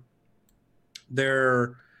their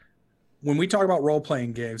when we talk about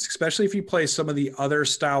role-playing games, especially if you play some of the other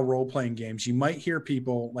style role-playing games, you might hear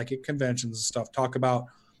people like at conventions and stuff talk about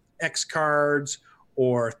X cards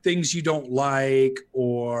or things you don't like,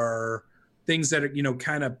 or things that are,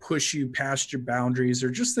 kind of push you past your boundaries,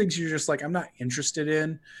 or just things you're just like, I'm not interested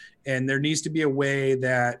in. And there needs to be a way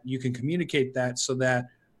that you can communicate that so that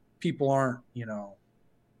people aren't,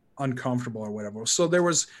 uncomfortable or whatever. So there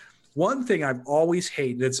was one thing I've always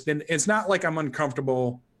hated. It's not like I'm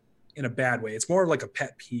uncomfortable in a bad way. It's more like a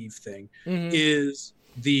pet peeve thing, is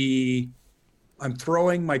I'm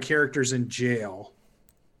throwing my characters in jail.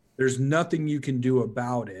 There's nothing you can do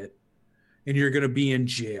about it, and you're going to be in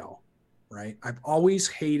jail, right? I've always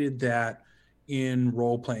hated that in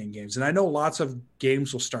role-playing games. And I know lots of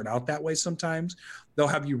games will start out that way sometimes. They'll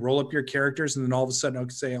have you roll up your characters, and then all of a sudden I'll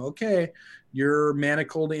say, okay, you're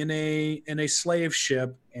manacled in a slave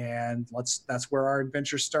ship, and that's where our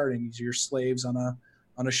adventure's starting. You're slaves on a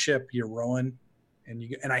ship, you're rowing,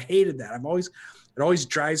 and I hated that. It always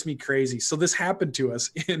drives me crazy. So this happened to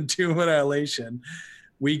us in Tomb of Annihilation.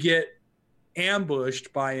 We get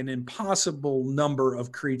ambushed by an impossible number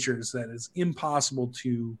of creatures that is impossible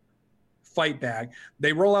to fight back.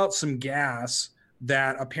 They roll out some gas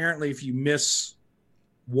that apparently if you miss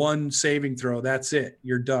one saving throw, that's it.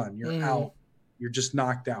 You're done. You're out. You're just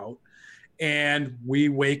knocked out. And we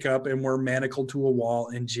wake up and we're manacled to a wall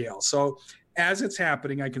in jail. So as it's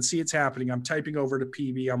happening, I can see it's happening. I'm typing over to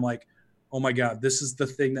PB. I'm like, oh my God, this is the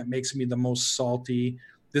thing that makes me the most salty.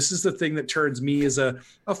 This is the thing that turns me as a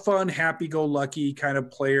fun, happy-go-lucky kind of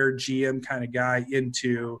player, GM kind of guy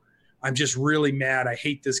into, I'm just really mad. I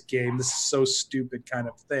hate this game. This is so stupid kind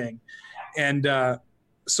of thing. And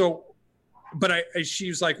she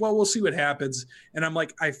was like, well, we'll see what happens. And I'm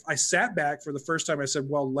like, I sat back for the first time. I said,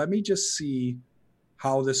 well, let me just see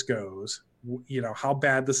how this goes. How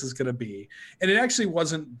bad this is going to be. And it actually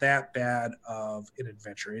wasn't that bad of an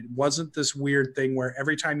adventure. It wasn't this weird thing where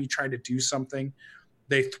every time you try to do something,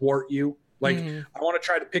 they thwart you. Like, I want to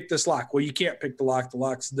try to pick this lock. Well, you can't pick the lock. The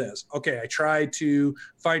lock's this. Okay, I try to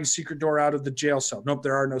find a secret door out of the jail cell. Nope,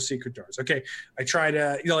 there are no secret doors. Okay, I try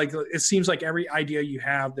to, it seems like every idea you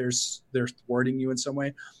have, they're thwarting you in some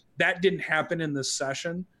way. That didn't happen in this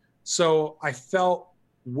session. So I felt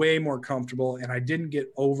way more comfortable, and I didn't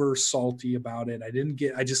get over salty about it.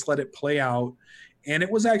 I just let it play out, and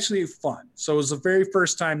it was actually fun. So it was the very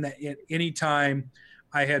first time that at any time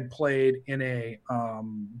I had played in a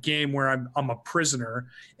game where I'm a prisoner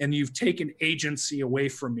and you've taken agency away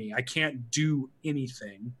from me. I can't do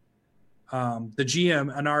anything. The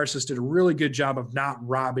GM, Anaris, did a really good job of not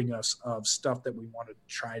robbing us of stuff that we wanted to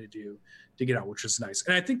try to do to get out, which is nice.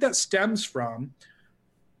 And I think that stems from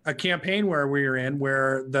a campaign where we were in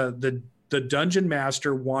where the dungeon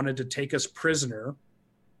master wanted to take us prisoner,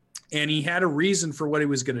 and he had a reason for what he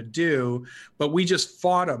was going to do, but we just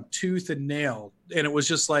fought him tooth and nail. And it was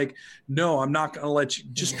just like, no, I'm not going to let you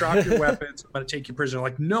just drop your weapons. I'm going to take you prisoner.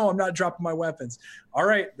 Like, no, I'm not dropping my weapons. All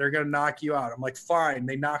right, they're going to knock you out. I'm like, fine.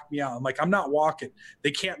 They knocked me out. I'm like, I'm not walking.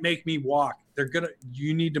 They can't make me walk.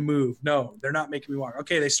 You need to move. No, they're not making me walk.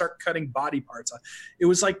 Okay, they start cutting body parts. It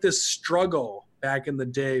was like this struggle back in the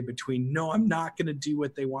day between, no, I'm not going to do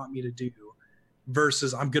what they want me to do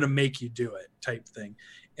versus I'm going to make you do it type thing.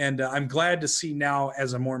 And I'm glad to see now,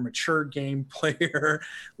 as a more mature game player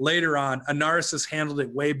later on, Anaris has handled it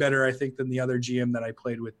way better, I think, than the other GM that I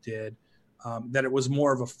played with did. That it was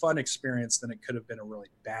more of a fun experience than it could have been a really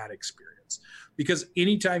bad experience. Because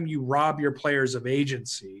anytime you rob your players of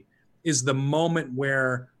agency is the moment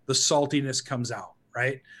where the saltiness comes out,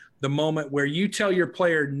 right? The moment where you tell your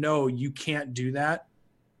player, no, you can't do that.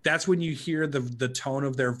 That's when you hear the tone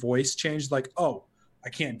of their voice change, like, oh, I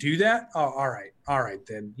can't do that. Oh, all right,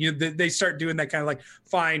 then. They start doing that kind of like,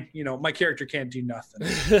 fine, my character can't do nothing.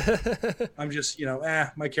 I'm just,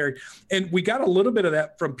 my character. And we got a little bit of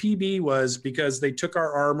that from PB was because they took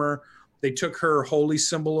our armor, they took her holy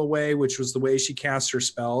symbol away, which was the way she cast her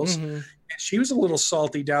spells. Mm-hmm. And she was a little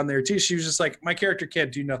salty down there too. She was just like, my character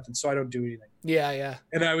can't do nothing, so I don't do anything. Yeah.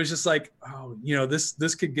 And I was just like, oh,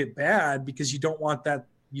 this could get bad because you don't want that.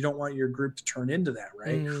 You don't want your group to turn into that,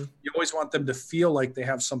 right? Mm. You always want them to feel like they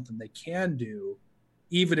have something they can do,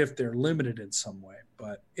 even if they're limited in some way.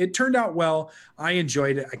 But it turned out well. I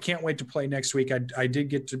enjoyed it. I can't wait to play next week. I did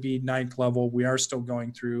get to be 9th level. We are still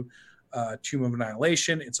going through Tomb of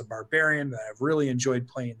Annihilation. It's a barbarian that I've really enjoyed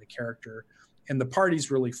playing the character, and the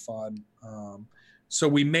party's really fun. So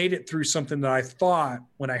we made it through something that I thought,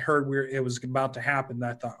 when I heard it was about to happen, that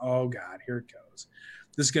I thought, oh God, here it goes.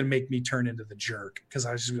 This is going to make me turn into the jerk, because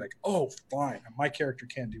I was just like, oh, fine. My character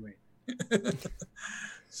can't do anything.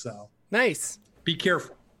 So nice. Be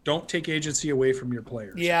careful. Don't take agency away from your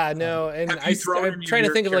players. Yeah, no. And I'm trying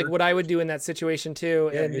to think of like what I would do in that situation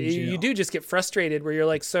too. Yeah, and you do just get frustrated where you're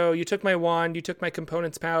like, so you took my wand, you took my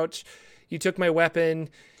components pouch, you took my weapon,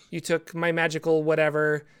 you took my magical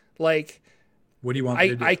whatever. Like, what do you want me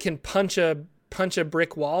to do? I can punch a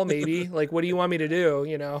brick wall maybe. Like, what do you want me to do?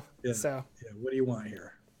 Yeah. So what do you want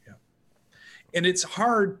here? Yeah. And it's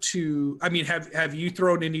hard to, have you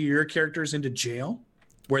thrown any of your characters into jail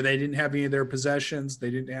where they didn't have any of their possessions?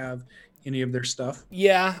 They didn't have any of their stuff?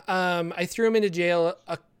 Yeah. I threw them into jail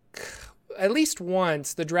at least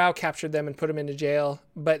once. The drow captured them and put them into jail,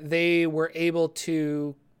 but they were able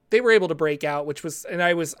to break out, and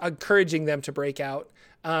I was encouraging them to break out.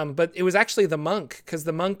 But it was actually the monk, because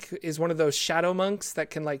the monk is one of those shadow monks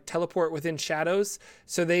that can like teleport within shadows.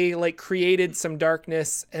 So they like created some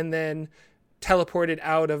darkness and then teleported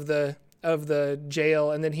out of the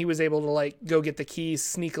jail. And then he was able to like go get the keys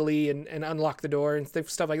sneakily and unlock the door and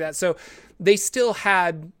stuff like that. So they still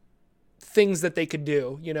had things that they could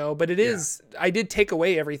do, but I did take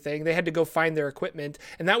away everything. They had to go find their equipment.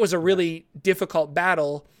 And that was a really difficult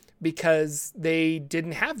battle because they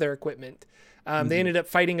didn't have their equipment. They ended up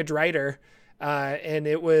fighting a Drider, and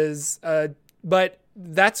it was, but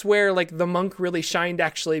that's where like the monk really shined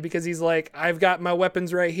actually, because he's like, I've got my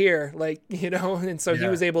weapons right here, like, and so he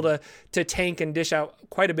was able to tank and dish out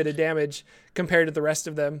quite a bit of damage compared to the rest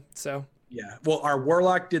of them. So, yeah. Well, our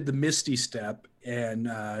Warlock did the Misty Step, and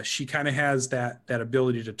she kind of has that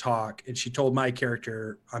ability to talk. And she told my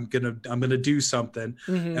character, I'm going to do something.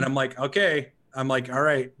 Mm-hmm. And I'm like, okay. I'm like, all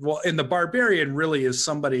right. Well, and the Barbarian really is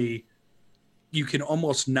somebody you can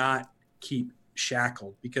almost not keep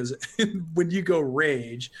shackled, because when you go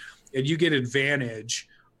rage and you get advantage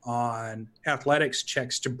on athletics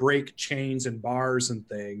checks to break chains and bars and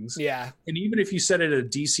things. Yeah. And even if you set it at a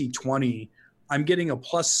DC 20, I'm getting a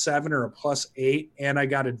 +7 or a +8, and I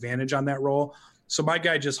got advantage on that roll. So my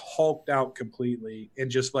guy just hulked out completely and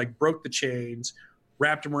just like broke the chains,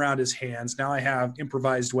 wrapped them around his hands. Now I have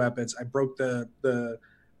improvised weapons. I broke the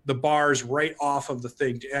bars right off of the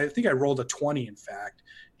thing. I think I rolled a 20, in fact,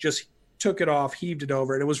 just took it off, heaved it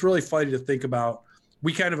over. And it was really funny to think about.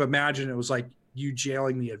 We kind of imagined it was like you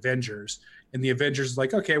jailing the Avengers, and the Avengers is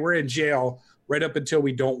like, okay, we're in jail right up until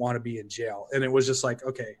we don't want to be in jail. And it was just like,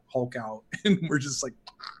 okay, Hulk out. And we're just like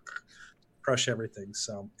crush everything.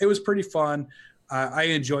 So it was pretty fun. I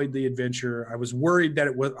enjoyed the adventure. I was worried that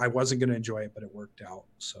I wasn't going to enjoy it, but it worked out.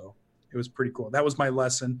 So it was pretty cool. That was my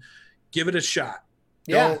lesson. Give it a shot.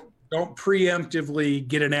 Yeah. Don't preemptively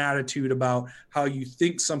get an attitude about how you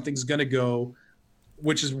think something's going to go,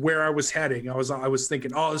 which is where I was heading. I was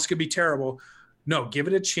thinking, oh, this could be terrible. No, give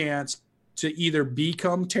it a chance to either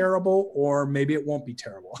become terrible or maybe it won't be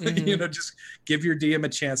terrible. Mm-hmm. Just give your DM a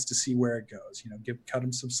chance to see where it goes. Cut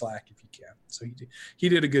him some slack if you can. So he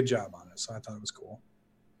did a good job on it. So I thought it was cool.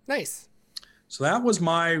 Nice. So that was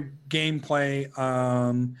my gameplay.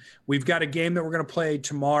 We've got a game that we're going to play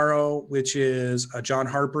tomorrow, which is a John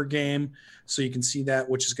Harper game. So you can see that,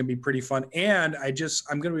 which is going to be pretty fun. And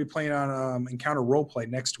I'm going to be playing on Encounter Roleplay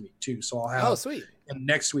next week too. So I'll have sweet. In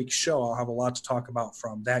next week's show, I'll have a lot to talk about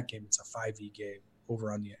from that game. It's a 5e game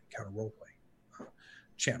over on the Encounter Roleplay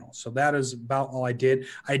channel. So that is about all I did.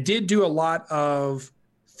 I did do a lot of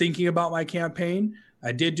thinking about my campaign.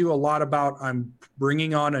 I did do a lot about I'm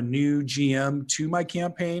bringing on a new GM to my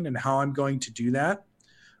campaign and how I'm going to do that.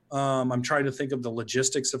 I'm trying to think of the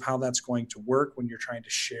logistics of how that's going to work when you're trying to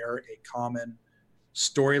share a common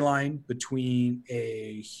storyline between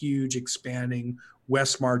a huge expanding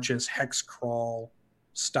West Marches hex crawl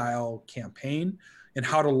style campaign, and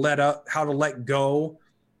how to let go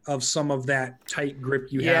of some of that tight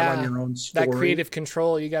grip you have on your own story. That creative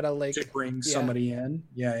control you got to bring somebody in.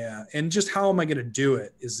 Yeah. And just how am I going to do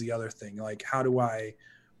it is the other thing. Like, how do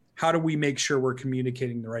we make sure we're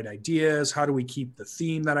communicating the right ideas? How do we keep the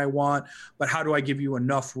theme that I want? But how do I give you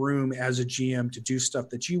enough room as a GM to do stuff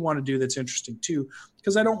that you want to do that's interesting too?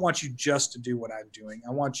 Because I don't want you just to do what I'm doing.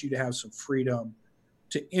 I want you to have some freedom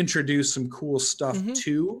to introduce some cool stuff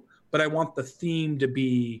too. But I want the theme to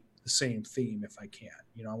be the same theme if I can.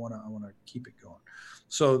 I want to keep it going.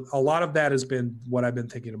 So a lot of that has been what I've been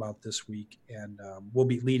thinking about this week, and we'll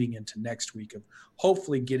be leading into next week of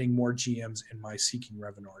hopefully getting more GMs in my Seeking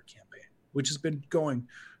Revenor campaign, which has been going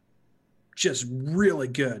just really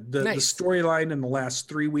good. The storyline in the last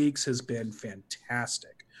 3 weeks has been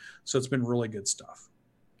fantastic. So it's been really good stuff.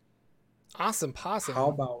 Awesome. How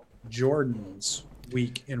about Jordan's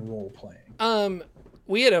week in role playing?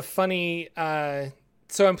 We had a funny,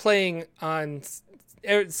 so I'm playing on,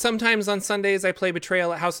 sometimes on Sundays I play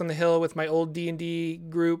Betrayal at House on the Hill with my old D&D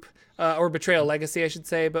group, or Betrayal Legacy, I should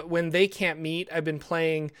say. But when they can't meet, I've been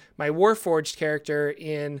playing my Warforged character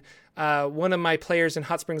in, one of my players in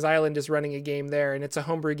Hot Springs Island is running a game there, and it's a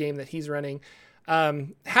homebrew game that he's running.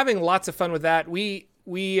 Having lots of fun with that.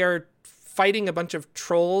 We are fighting a bunch of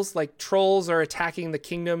trolls. Like, trolls are attacking the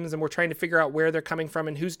kingdoms, and we're trying to figure out where they're coming from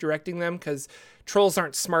and who's directing them, because trolls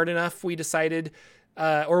aren't smart enough, we decided.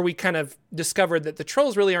 Or we kind of discovered that the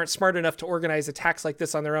trolls really aren't smart enough to organize attacks like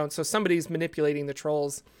this on their own. So somebody's manipulating the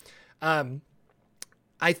trolls. I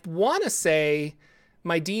want to say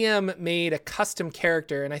my DM made a custom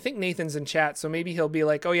character, and I think Nathan's in chat, so maybe he'll be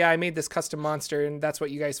like, oh yeah, I made this custom monster, and that's what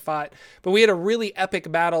you guys fought. But we had a really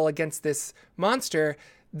epic battle against this monster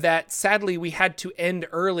that sadly we had to end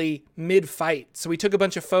early mid-fight. So we took a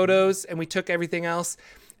bunch of photos and we took everything else.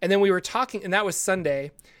 And then we were talking, and that was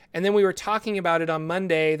Sunday. And then we were talking about it on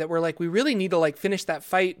Monday, that we're like, we really need to like finish that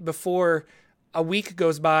fight before a week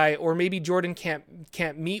goes by, or maybe Jordan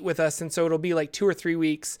can't meet with us. And so it'll be like 2 or 3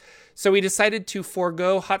 weeks. So we decided to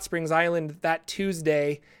forego Hot Springs Island that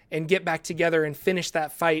Tuesday and get back together and finish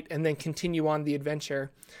that fight and then continue on the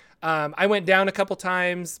adventure. I went down a couple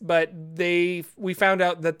times, but we found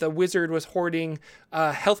out that the wizard was hoarding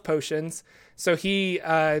health potions. So he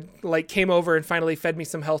came over and finally fed me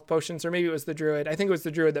some health potions, or maybe it was the druid. I think it was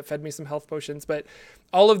the druid that fed me some health potions. But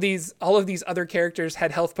all of these other characters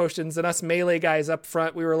had health potions, and us melee guys up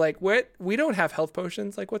front, we were like, "What? We don't have health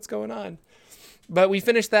potions. Like, what's going on?" But we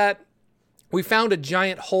finished that. We found a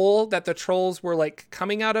giant hole that the trolls were like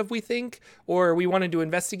coming out of, we think, or we wanted to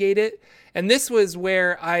investigate it. And this was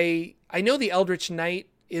where I know the Eldritch Knight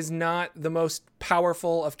is not the most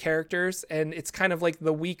powerful of characters, and it's kind of like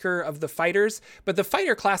the weaker of the fighters, but the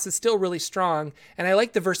fighter class is still really strong, and I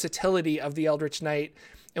like the versatility of the Eldritch Knight.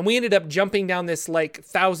 And we ended up jumping down this like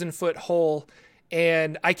 1,000-foot hole,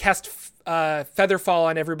 and I cast Featherfall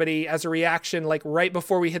on everybody as a reaction, like right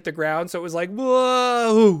before we hit the ground. So it was like,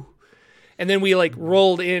 whoa! And then we like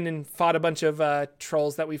rolled in and fought a bunch of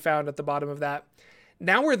trolls that we found at the bottom of that.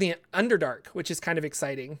 Now we're the Underdark, which is kind of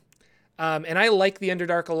exciting. And I like the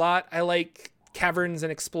Underdark a lot. I like caverns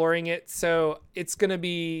and exploring it. So it's going to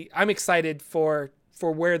be, I'm excited for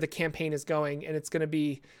where the campaign is going. And it's going to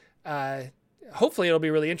be, hopefully it'll be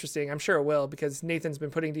really interesting. I'm sure it will, because Nathan's been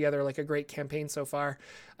putting together like a great campaign so far.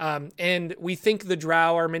 And we think the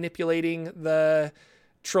drow are manipulating the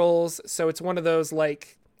trolls. So it's one of those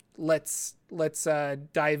like let's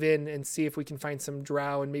dive in and see if we can find some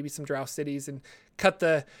drow and maybe some drow cities and cut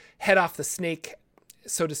the head off the snake,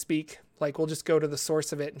 so to speak. Like, we'll just go to the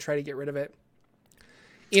source of it and try to get rid of it.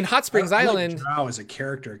 In Hot Springs Island, like drow as a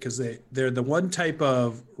character, because they're the one type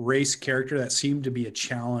of race character that seem to be a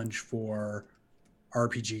challenge for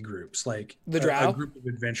RPG groups, like the drow, a group of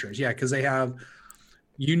adventurers. Yeah, because they have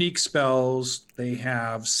unique spells. They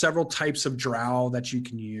have several types of drow that you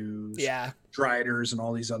can use. Yeah, driders and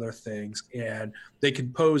all these other things, and they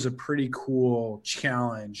can pose a pretty cool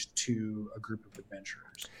challenge to a group of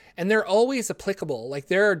adventurers. And they're always applicable. Like,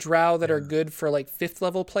 there are drow that are good for like 5th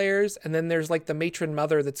level players, and then there's like the matron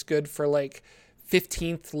mother that's good for like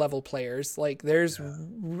 15th level players. Like, there's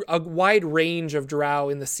a wide range of drow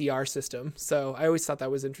in the CR system. So I always thought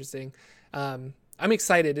that was interesting. I'm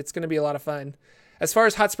excited. It's going to be a lot of fun. As far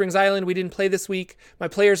as Hot Springs Island, we didn't play this week. My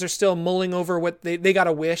players are still mulling over what they got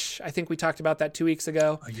a wish. I think we talked about that 2 weeks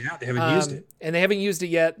ago. Yeah, they haven't used it. And they haven't used it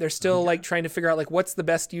yet. They're still like trying to figure out like what's the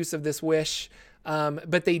best use of this wish.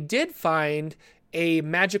 But they did find a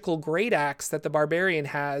magical great axe that the barbarian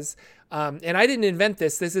has. And I didn't invent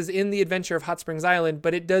this. This is in the adventure of Hot Springs Island,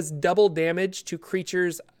 but it does double damage to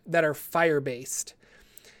creatures that are fire-based.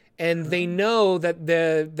 And they know that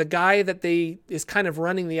the guy that is kind of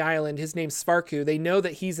running the island, his name's Svarku. They know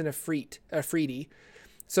that he's an Afridi.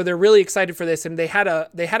 So they're really excited for this. And they had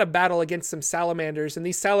a battle against some salamanders, and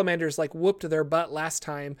these salamanders like whooped their butt last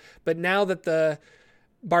time. But now that the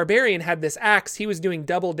barbarian had this axe, he was doing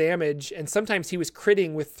double damage, and sometimes he was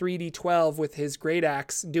critting with 3d12 with his great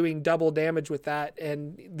axe, doing double damage with that,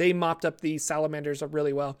 and they mopped up the salamanders up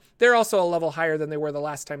really well. They're also a level higher than they were the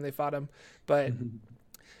last time they fought him, but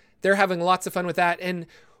they're having lots of fun with that. And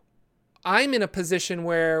I'm in a position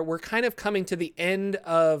where we're kind of coming to the end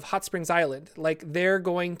of Hot Springs Island. Like, they're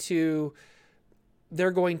going to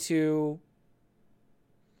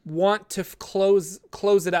want to close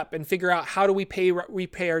it up and figure out, how do we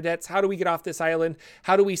repay our debts? How do we get off this island?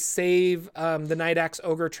 How do we save the Night Axe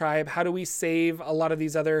Ogre tribe? How do we save a lot of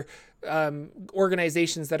these other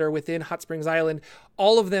organizations that are within Hot Springs Island?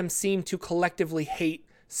 All of them seem to collectively hate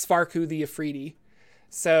Svarku the Afridi.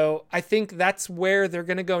 So I think that's where they're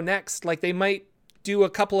going to go next. Like, they might do a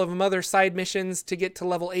couple of them other side missions to get to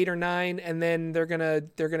level 8 or 9, and then they're going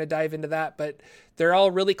to dive into that. But they're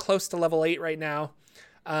all really close to level 8 right now.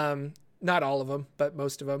 Not all of them, but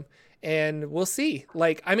most of them. And we'll see.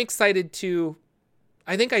 Like, I'm excited to,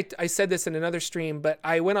 I think I said this in another stream, but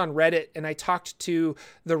I went on Reddit and I talked to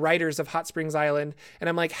the writers of Hot Springs Island, and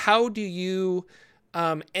I'm like, how do you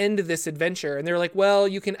end this adventure? And they're like, well,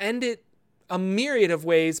 you can end it a myriad of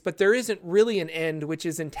ways, but there isn't really an end, which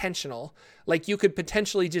is intentional. Like, you could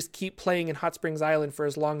potentially just keep playing in Hot Springs Island for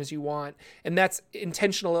as long as you want. And that's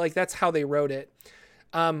intentional. Like, that's how they wrote it.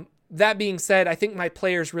 That being said, I think my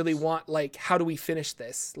players really want, like, how do we finish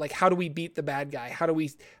this? Like, how do we beat the bad guy? How do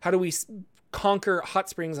we conquer Hot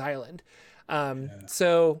Springs Island?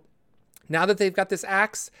 So now that they've got this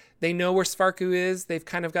axe, they know where Svarku is. They've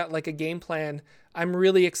kind of got like a game plan. I'm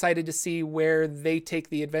really excited to see where they take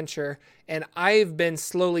the adventure. And I've been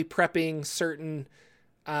slowly prepping certain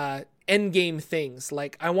end game things.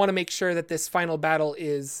 Like, I want to make sure that this final battle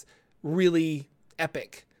is really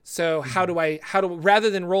epic. So how do rather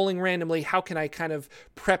than rolling randomly, how can I kind of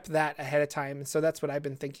prep that ahead of time? And so that's what I've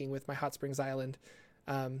been thinking with my Hot Springs Island.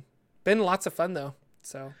 Been lots of fun though.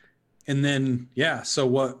 So. And then, so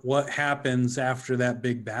what happens after that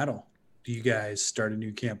big battle? Do you guys start a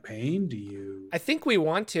new campaign? I think we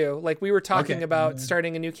want to. Like, we were talking about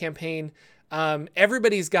starting a new campaign.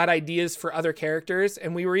 Everybody's got ideas for other characters,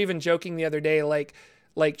 and we were even joking the other day, like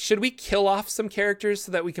should we kill off some characters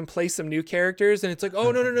so that we can play some new characters? And it's like,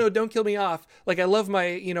 oh no, don't kill me off. Like, I love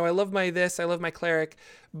my cleric,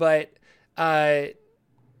 but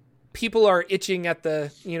people are itching at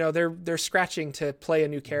the, they're scratching to play a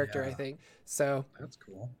new character, I think. So that's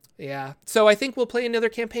cool. Yeah. So I think we'll play another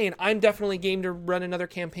campaign. I'm definitely game to run another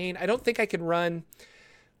campaign. I don't think I could run.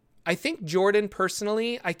 I think Jordan,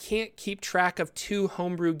 personally, I can't keep track of 2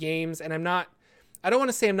 homebrew games, and I don't want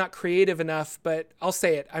to say I'm not creative enough, but I'll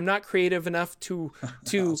say it. I'm not creative enough to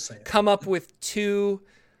come up with 2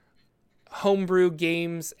 homebrew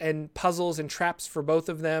games and puzzles and traps for both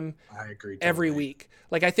of them. I agree. Every week.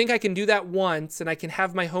 Like, I think I can do that once, and I can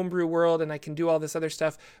have my homebrew world, and I can do all this other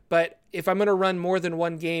stuff. But if I'm going to run more than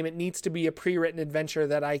one game, it needs to be a pre-written adventure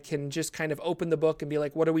that I can just kind of open the book and be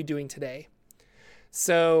like, what are we doing today?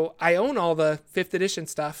 So I own all the 5th edition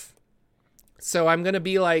stuff. So I'm going to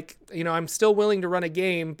be like, I'm still willing to run a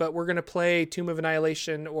game, but we're going to play Tomb of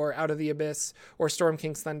Annihilation or Out of the Abyss or Storm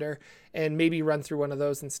King's Thunder and maybe run through one of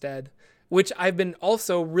those instead, which I've been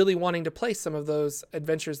also really wanting to play some of those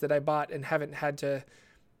adventures that I bought and haven't had to.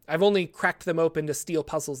 I've only cracked them open to steal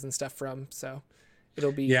puzzles and stuff from. So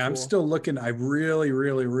it'll be cool. I'm still looking. I really,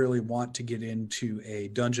 really, really want to get into a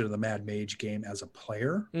Dungeon of the Mad Mage game as a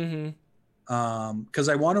player. Because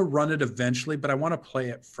I want to run it eventually, but I want to play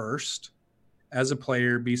it first as a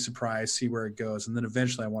player, be surprised, see where it goes, and then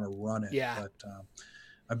eventually I want to run it. Yeah. But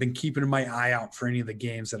I've been keeping my eye out for any of the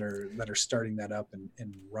games that are starting that up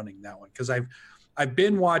and running that one, because I've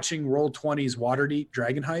been watching Roll20's Waterdeep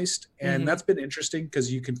Dragon Heist, and that's been interesting because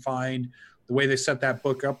you can find the way they set that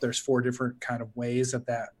book up. There's 4 different kind of ways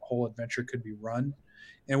that whole adventure could be run, and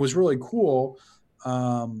it was really cool.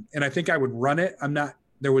 And I think I would run it.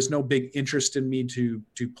 There was no big interest in me to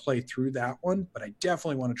play through that one, but I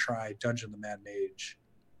definitely want to try Dungeon of the Mad Mage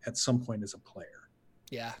at some point as a player.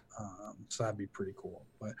 Yeah. So that'd be pretty cool,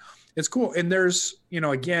 but it's cool. And there's,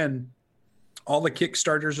 again, all the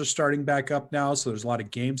Kickstarters are starting back up now. So there's a lot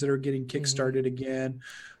of games that are getting Kickstarted again.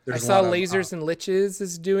 I saw Lasers and Liches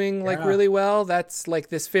is doing really well. That's like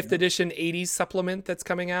this 5th edition 80s supplement that's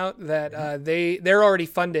coming out that they're already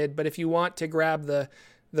funded. But if you want to grab the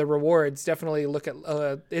rewards, definitely look at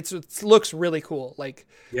it looks really cool, like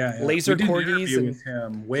laser corgis. And with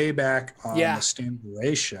him way back on the Stan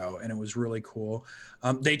Bourret show, and it was really cool.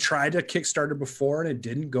 They tried a Kickstarter before and it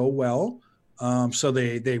didn't go well, so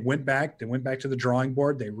they went back to the drawing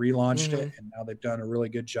board, they relaunched it, and now they've done a really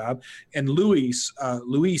good job. And Luis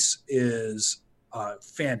is a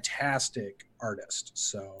fantastic artist,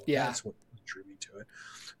 so that's what drew me to it.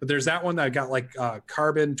 But there's that one that I got, like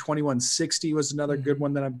Carbon 2160 was another good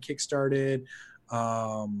one that I'm kickstarted.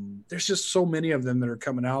 There's just so many of them that are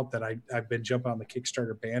coming out that I've been jumping on the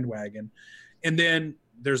Kickstarter bandwagon. And then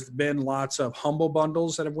there's been lots of Humble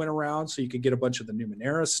bundles that have went around, so you could get a bunch of the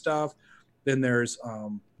Numenera stuff. Then there's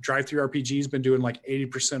Drive-Thru RPG's been doing like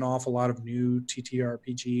 80% off a lot of new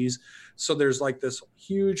TTRPGs. So there's like this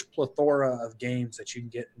huge plethora of games that you can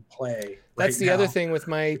get and play. That's the other thing with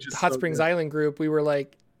my Hot Springs Island group. We were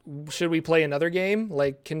like, should we play another game?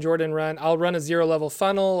 Like, can Jordan run? I'll run a 0-level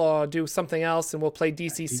funnel, or I'll do something else, and we'll play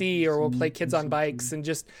DCC, or we'll play Kids on Bikes, and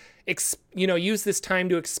just use this time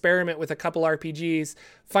to experiment with a couple RPGs.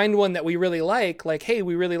 Find one that we really like. Like, hey,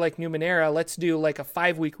 we really like Numenera. Let's do like a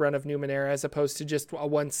 5-week run of Numenera as opposed to just a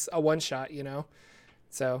one shot.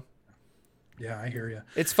 So. Yeah, I hear you.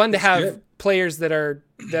 It's fun to have players that are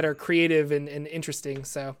creative and interesting.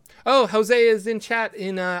 So, Jose is in chat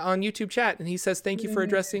on YouTube chat, and he says thank you for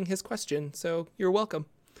addressing his question. So you're welcome.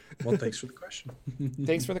 Well, thanks for the question.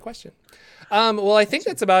 Thanks for the question. Well, I think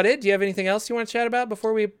that's about it. Do you have anything else you want to chat about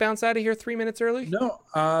before we bounce out of here 3 minutes early? No,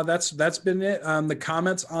 that's been it. The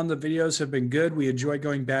comments on the videos have been good. We enjoy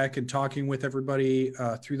going back and talking with everybody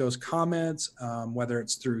through those comments, whether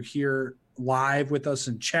it's through here live with us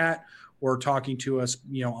in chat, or talking to us,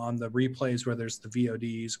 on the replays, whether it's the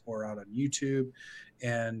VODs or out on YouTube.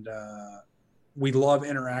 And we love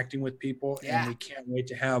interacting with people, and we can't wait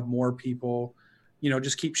to have more people,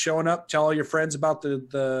 just keep showing up, tell all your friends about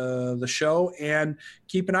the show, and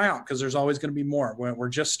keep an eye out, because there's always going to be more. We're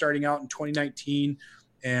just starting out in 2019.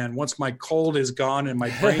 And once my cold is gone and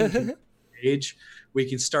my brain can age, we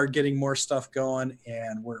can start getting more stuff going,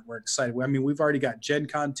 and we're excited. I mean, we've already got Gen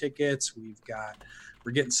Con tickets.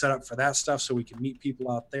 We're getting set up for that stuff so we can meet people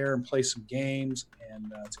out there and play some games,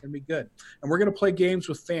 and it's going to be good. And we're going to play games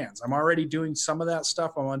with fans. I'm already doing some of that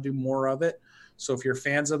stuff. I want to do more of it. So if you're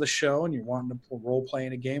fans of the show and you're wanting to role play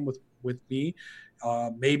in a game with me,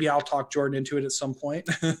 maybe I'll talk Jordan into it at some point.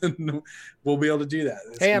 We'll be able to do that.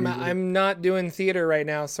 Hey, I'm not doing theater right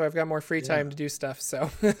now, so I've got more free time to do stuff. So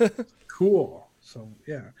cool. So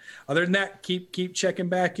yeah. Other than that, keep checking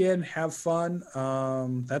back in. Have fun.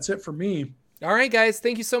 That's it for me. All right, guys.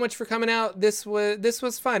 Thank you so much for coming out. This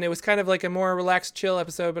was fun. It was kind of like a more relaxed, chill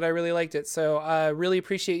episode, but I really liked it. So I really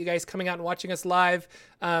appreciate you guys coming out and watching us live.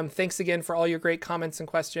 Thanks again for all your great comments and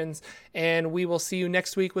questions. And we will see you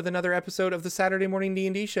next week with another episode of the Saturday Morning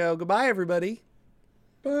D&D Show. Goodbye, everybody.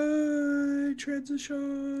 Bye.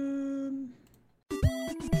 Transition.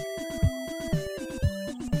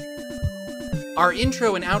 Our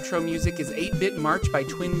intro and outro music is 8-Bit March by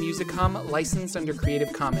Twin Musicom, licensed under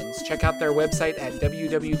Creative Commons. Check out their website at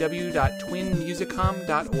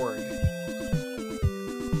www.twinmusicom.org.